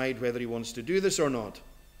would decide whether he wants to do this or not.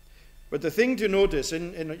 But the thing to notice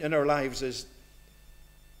in our lives is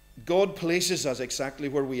God places us exactly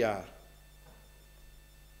where we are.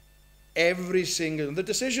 Every single... The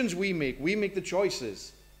decisions we make the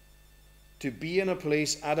choices. To be in a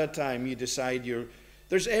place at a time, you decide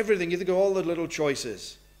there's everything. You think of all the little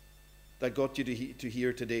choices that got you to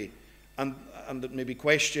here today. And maybe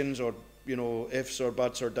questions or, ifs or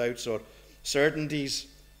buts or doubts or certainties.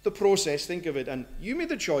 The process, think of it. And you made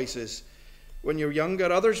the choices. When you're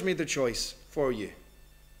younger, others made the choice for you.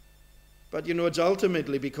 But, it's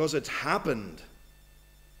ultimately because it's happened.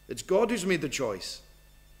 It's God who's made the choice.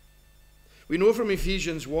 We know from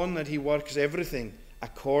Ephesians 1 that he works everything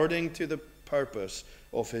according to the purpose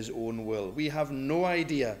of his own will. We have no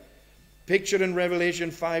idea. Picture in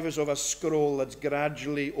Revelation 5 is of a scroll that's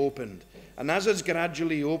gradually opened. And as it's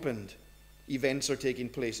gradually opened, events are taking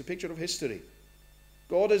place. A picture of history.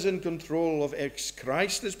 God is in control of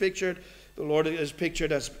Christ is pictured. The Lord is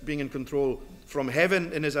pictured as being in control from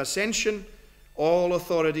heaven in his ascension. All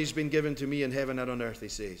authority has been given to me in heaven and on earth, he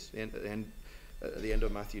says. At the end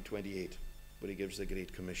of Matthew 28, where he gives the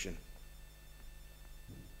Great Commission.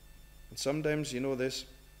 And sometimes, this,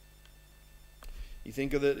 you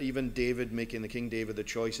think of it, even David making, the King David, the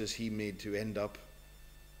choices he made to end up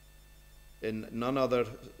in none other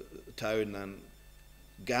town than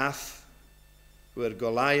Gath, where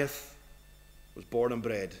Goliath was born and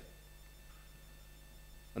bred.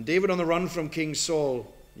 And David on the run from King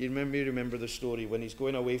Saul, you remember the story, when he's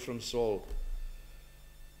going away from Saul.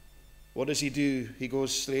 What does he do? He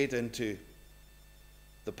goes straight into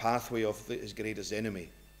the pathway of his greatest enemy,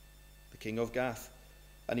 the king of Gath.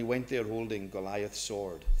 And he went there holding Goliath's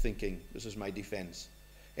sword, thinking, this is my defense.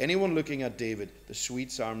 Anyone looking at David, the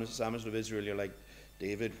sweet psalmist of Israel, you're like,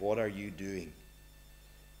 David, what are you doing?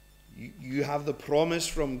 You have the promise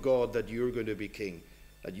from God that you're going to be king,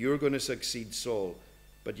 that you're going to succeed Saul.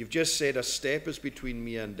 But you've just said a step is between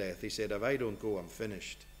me and death. He said, if I don't go, I'm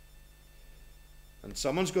finished. And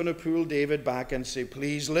someone's going to pull David back and say,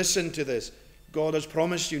 please listen to this. God has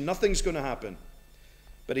promised you nothing's going to happen.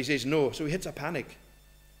 But he says no. So he hits a panic.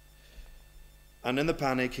 And in the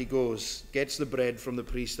panic he goes, gets the bread from the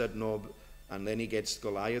priest at Nob, and then he gets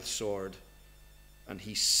Goliath's sword, and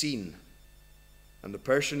he's seen. And the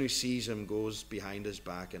person who sees him goes behind his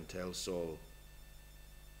back and tells Saul.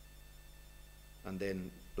 And then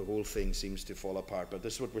the whole thing seems to fall apart. But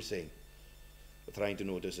this is what we're saying. We're trying to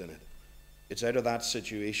notice in it. It's out of that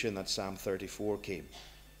situation that Psalm 34 came.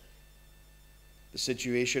 The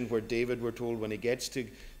situation where David, we're told, when he gets to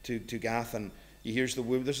Gath, and he hears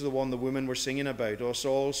this is the one the women were singing about. Oh,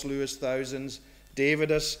 Saul slew his thousands, David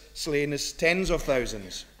has slain his tens of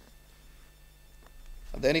thousands.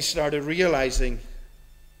 And then he started realizing,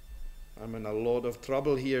 I'm in a lot of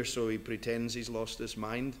trouble here, so he pretends he's lost his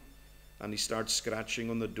mind. And he starts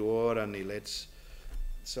scratching on the door, and he lets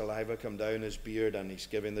saliva come down his beard, and he's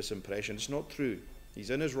giving this impression. It's not true.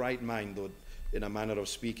 He's in his right mind, though, in a manner of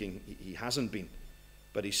speaking. He hasn't been.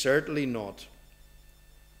 But he's certainly not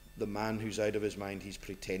the man who's out of his mind he's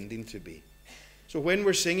pretending to be. So when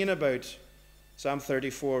we're singing about Psalm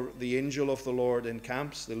 34, the angel of the Lord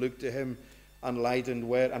encamps, they look to him and light and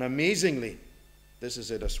were. And amazingly, this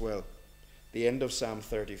is it as well. The end of Psalm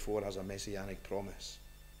 34 has a messianic promise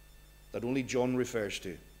that only John refers to.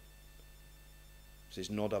 It says,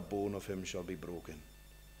 not a bone of him shall be broken.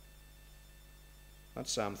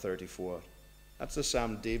 That's Psalm 34. That's the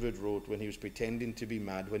psalm David wrote when he was pretending to be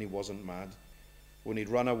mad when he wasn't mad. When he'd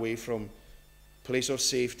run away from place of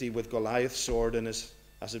safety with Goliath's sword in his,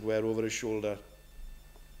 as it were, over his shoulder,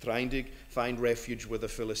 trying to find refuge with the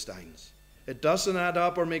Philistines. It doesn't add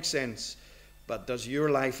up or make sense, but does your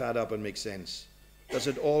life add up and make sense? Does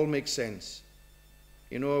it all make sense?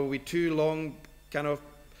 You know, we too long kind of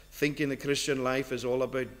thinking the Christian life is all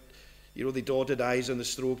about, you know, the dotted I's and the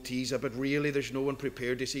stroked T's, but really there's no one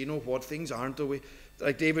prepared to say, you know what, things aren't the way.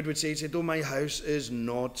 Like David would say, he'd say, though my house is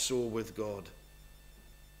not so with God.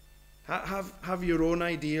 Have your own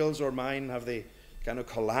ideals or mine, have they kind of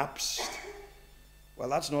collapsed? Well,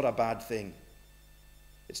 that's not a bad thing.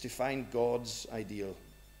 It's to find God's ideal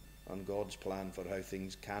and God's plan for how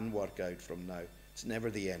things can work out from now. It's never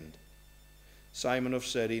the end. Simon of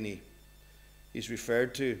Cyrene is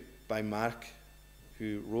referred to by Mark,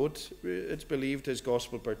 who wrote, it's believed, his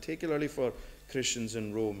gospel, particularly for Christians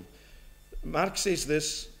in Rome. Mark says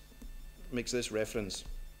this, makes this reference,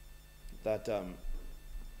 that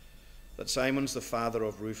Simon's the father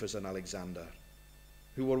of Rufus and Alexander,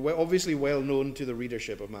 who were obviously well known to the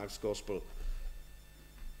readership of Mark's gospel.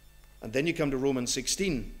 And then you come to Romans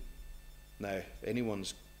 16. Now, if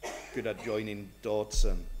anyone's good at joining dots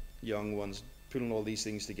and young ones putting all these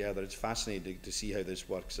things together, it's fascinating to see how this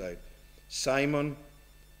works out. Simon,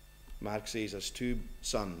 Mark says, has two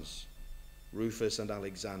sons, Rufus and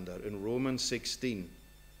Alexander. In Romans 16,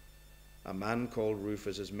 a man called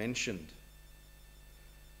Rufus is mentioned.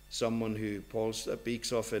 Someone who Paul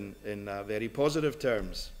speaks of in very positive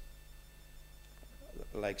terms,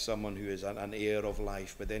 like someone who is an heir of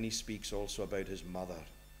life. But then he speaks also about his mother,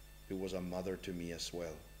 who was a mother to me as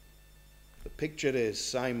well. The picture is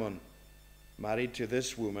Simon married to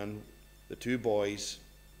this woman, the two boys.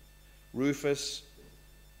 Rufus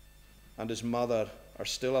and his mother are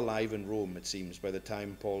still alive in Rome, it seems, by the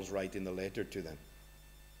time Paul's writing the letter to them.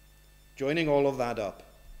 Joining all of that up,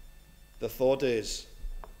 the thought is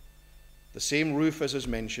the same Rufus is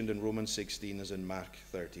mentioned in Romans 16 as in Mark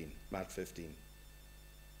 15,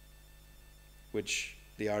 which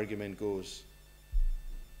the argument goes,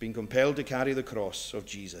 being compelled to carry the cross of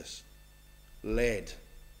Jesus, led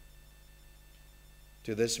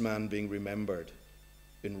to this man being remembered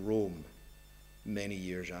in Rome many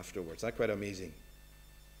years afterwards. That's quite amazing.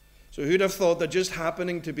 So who'd have thought that just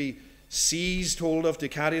happening to be seized hold of to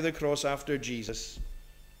carry the cross after Jesus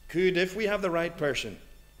could, if we have the right person,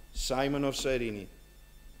 Simon of Cyrene,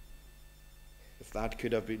 if that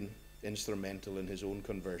could have been instrumental in his own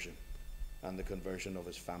conversion and the conversion of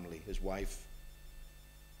his family, his wife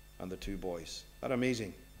and the two boys. That's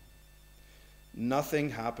amazing. Nothing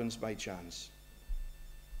happens by chance.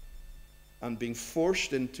 And being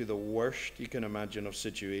forced into the worst you can imagine of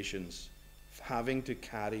situations, having to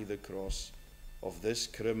carry the cross of this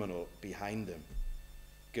criminal behind him,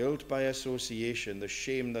 guilt by association, the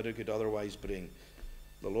shame that it could otherwise bring,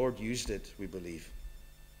 the Lord used it, we believe.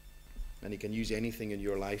 And he can use anything in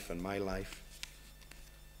your life and my life.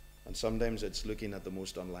 And sometimes it's looking at the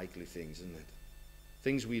most unlikely things, isn't it?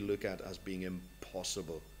 Things we look at as being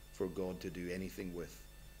impossible for God to do anything with.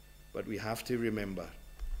 But we have to remember,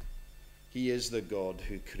 he is the God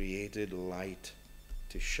who created light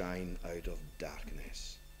to shine out of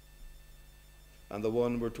darkness. And the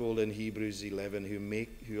one, we're told in Hebrews 11,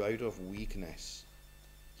 who out of weakness,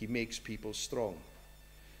 he makes people strong.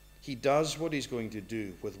 He does what he's going to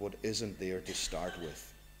do with what isn't there to start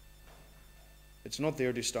with. It's not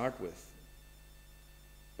there to start with.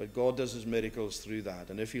 But God does his miracles through that.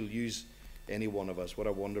 And if he'll use any one of us, what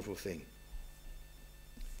a wonderful thing.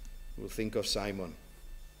 We'll think of Simon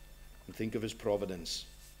and think of his providence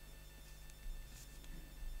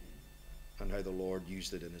and how the Lord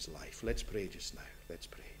used it in his life. Let's pray just now. Let's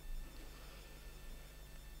pray.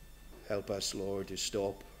 Help us, Lord, to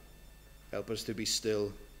stop. Help us to be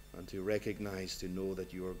still and to recognize, to know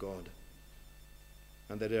that you are God.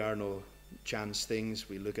 And that there are no chance things.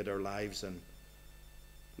 We look at our lives and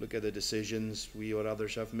look at the decisions we or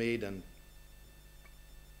others have made, and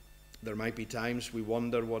there might be times we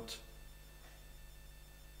wonder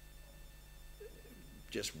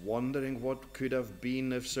just wondering what could have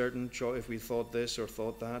been if we thought this or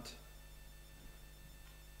thought that.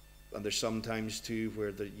 And there's some times too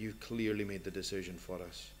where you clearly made the decision for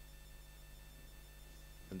us.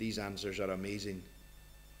 And these answers are amazing.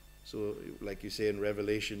 So, like you say in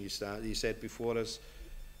Revelation, you set before us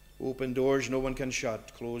open doors no one can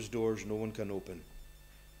shut, closed doors no one can open.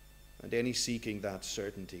 And any seeking that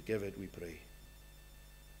certainty, give it, we pray.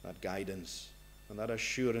 That guidance and that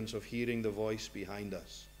assurance of hearing the voice behind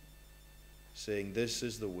us, saying, this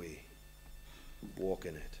is the way, walk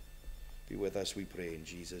in it. Be with us, we pray, in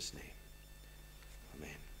Jesus' name.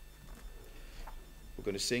 Amen. We're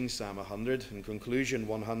going to sing Psalm 100, in conclusion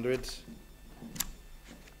 100.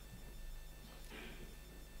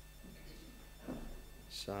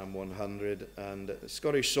 Psalm 100, and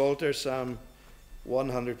Scottish Psalter, Psalm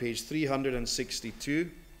 100, page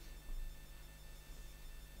 362.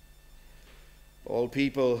 All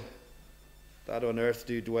people that on earth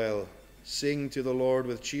do dwell, sing to the Lord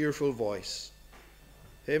with cheerful voice.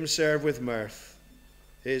 Him serve with mirth,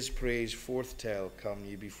 his praise forth tell. Come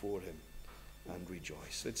ye before him and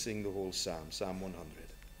rejoice. Let's sing the whole psalm, Psalm 100.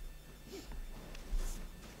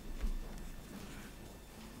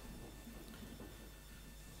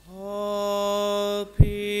 All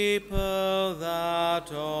people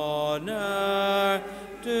that on earth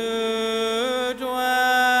do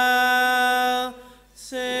dwell,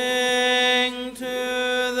 sing to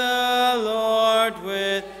the Lord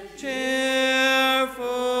with cheerful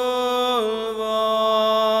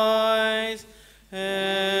voice.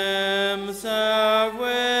 Him serve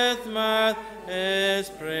with mirth, his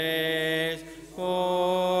praise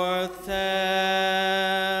forth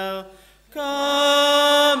tell.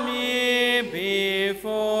 Come ye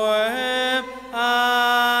before him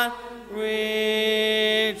and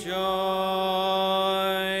rejoice.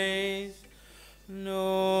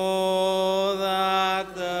 Know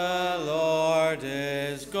that the Lord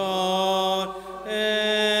is God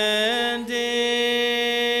indeed.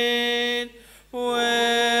 Without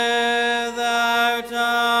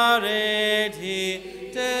our aid he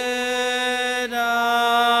did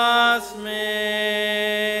us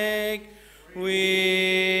make.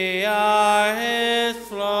 We are his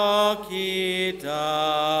flock, he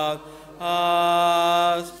doth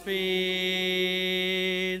us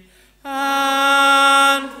feed,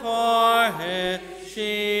 and for his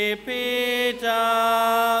sheep he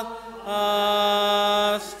doth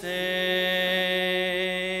us take.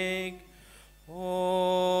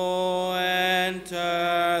 Oh,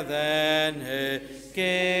 enter then his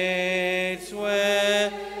gates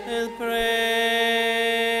with praise,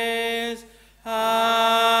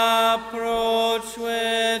 approach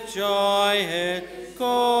with joy his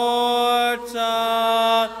courts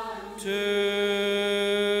unto.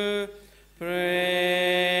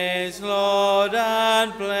 Praise Lord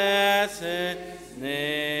and bless his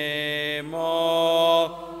name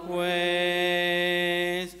always,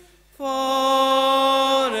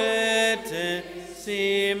 for it is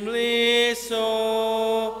seemly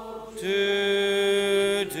so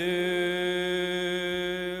to do.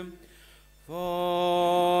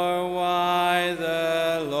 For why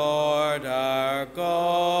the Lord our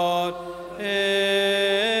God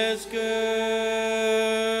is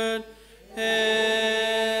good,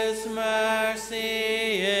 his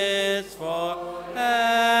mercy is forever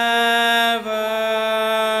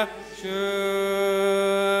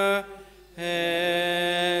sure,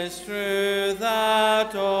 his truth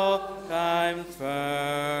at all times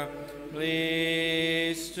firmly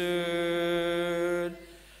stood,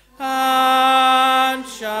 and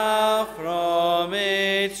shall from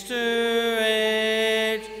age to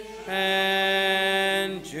age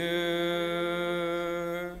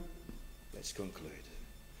endure. Let's conclude.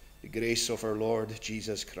 The grace of our Lord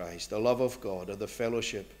Jesus Christ, the love of God, and the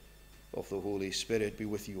fellowship of the Holy Spirit be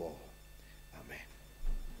with you all.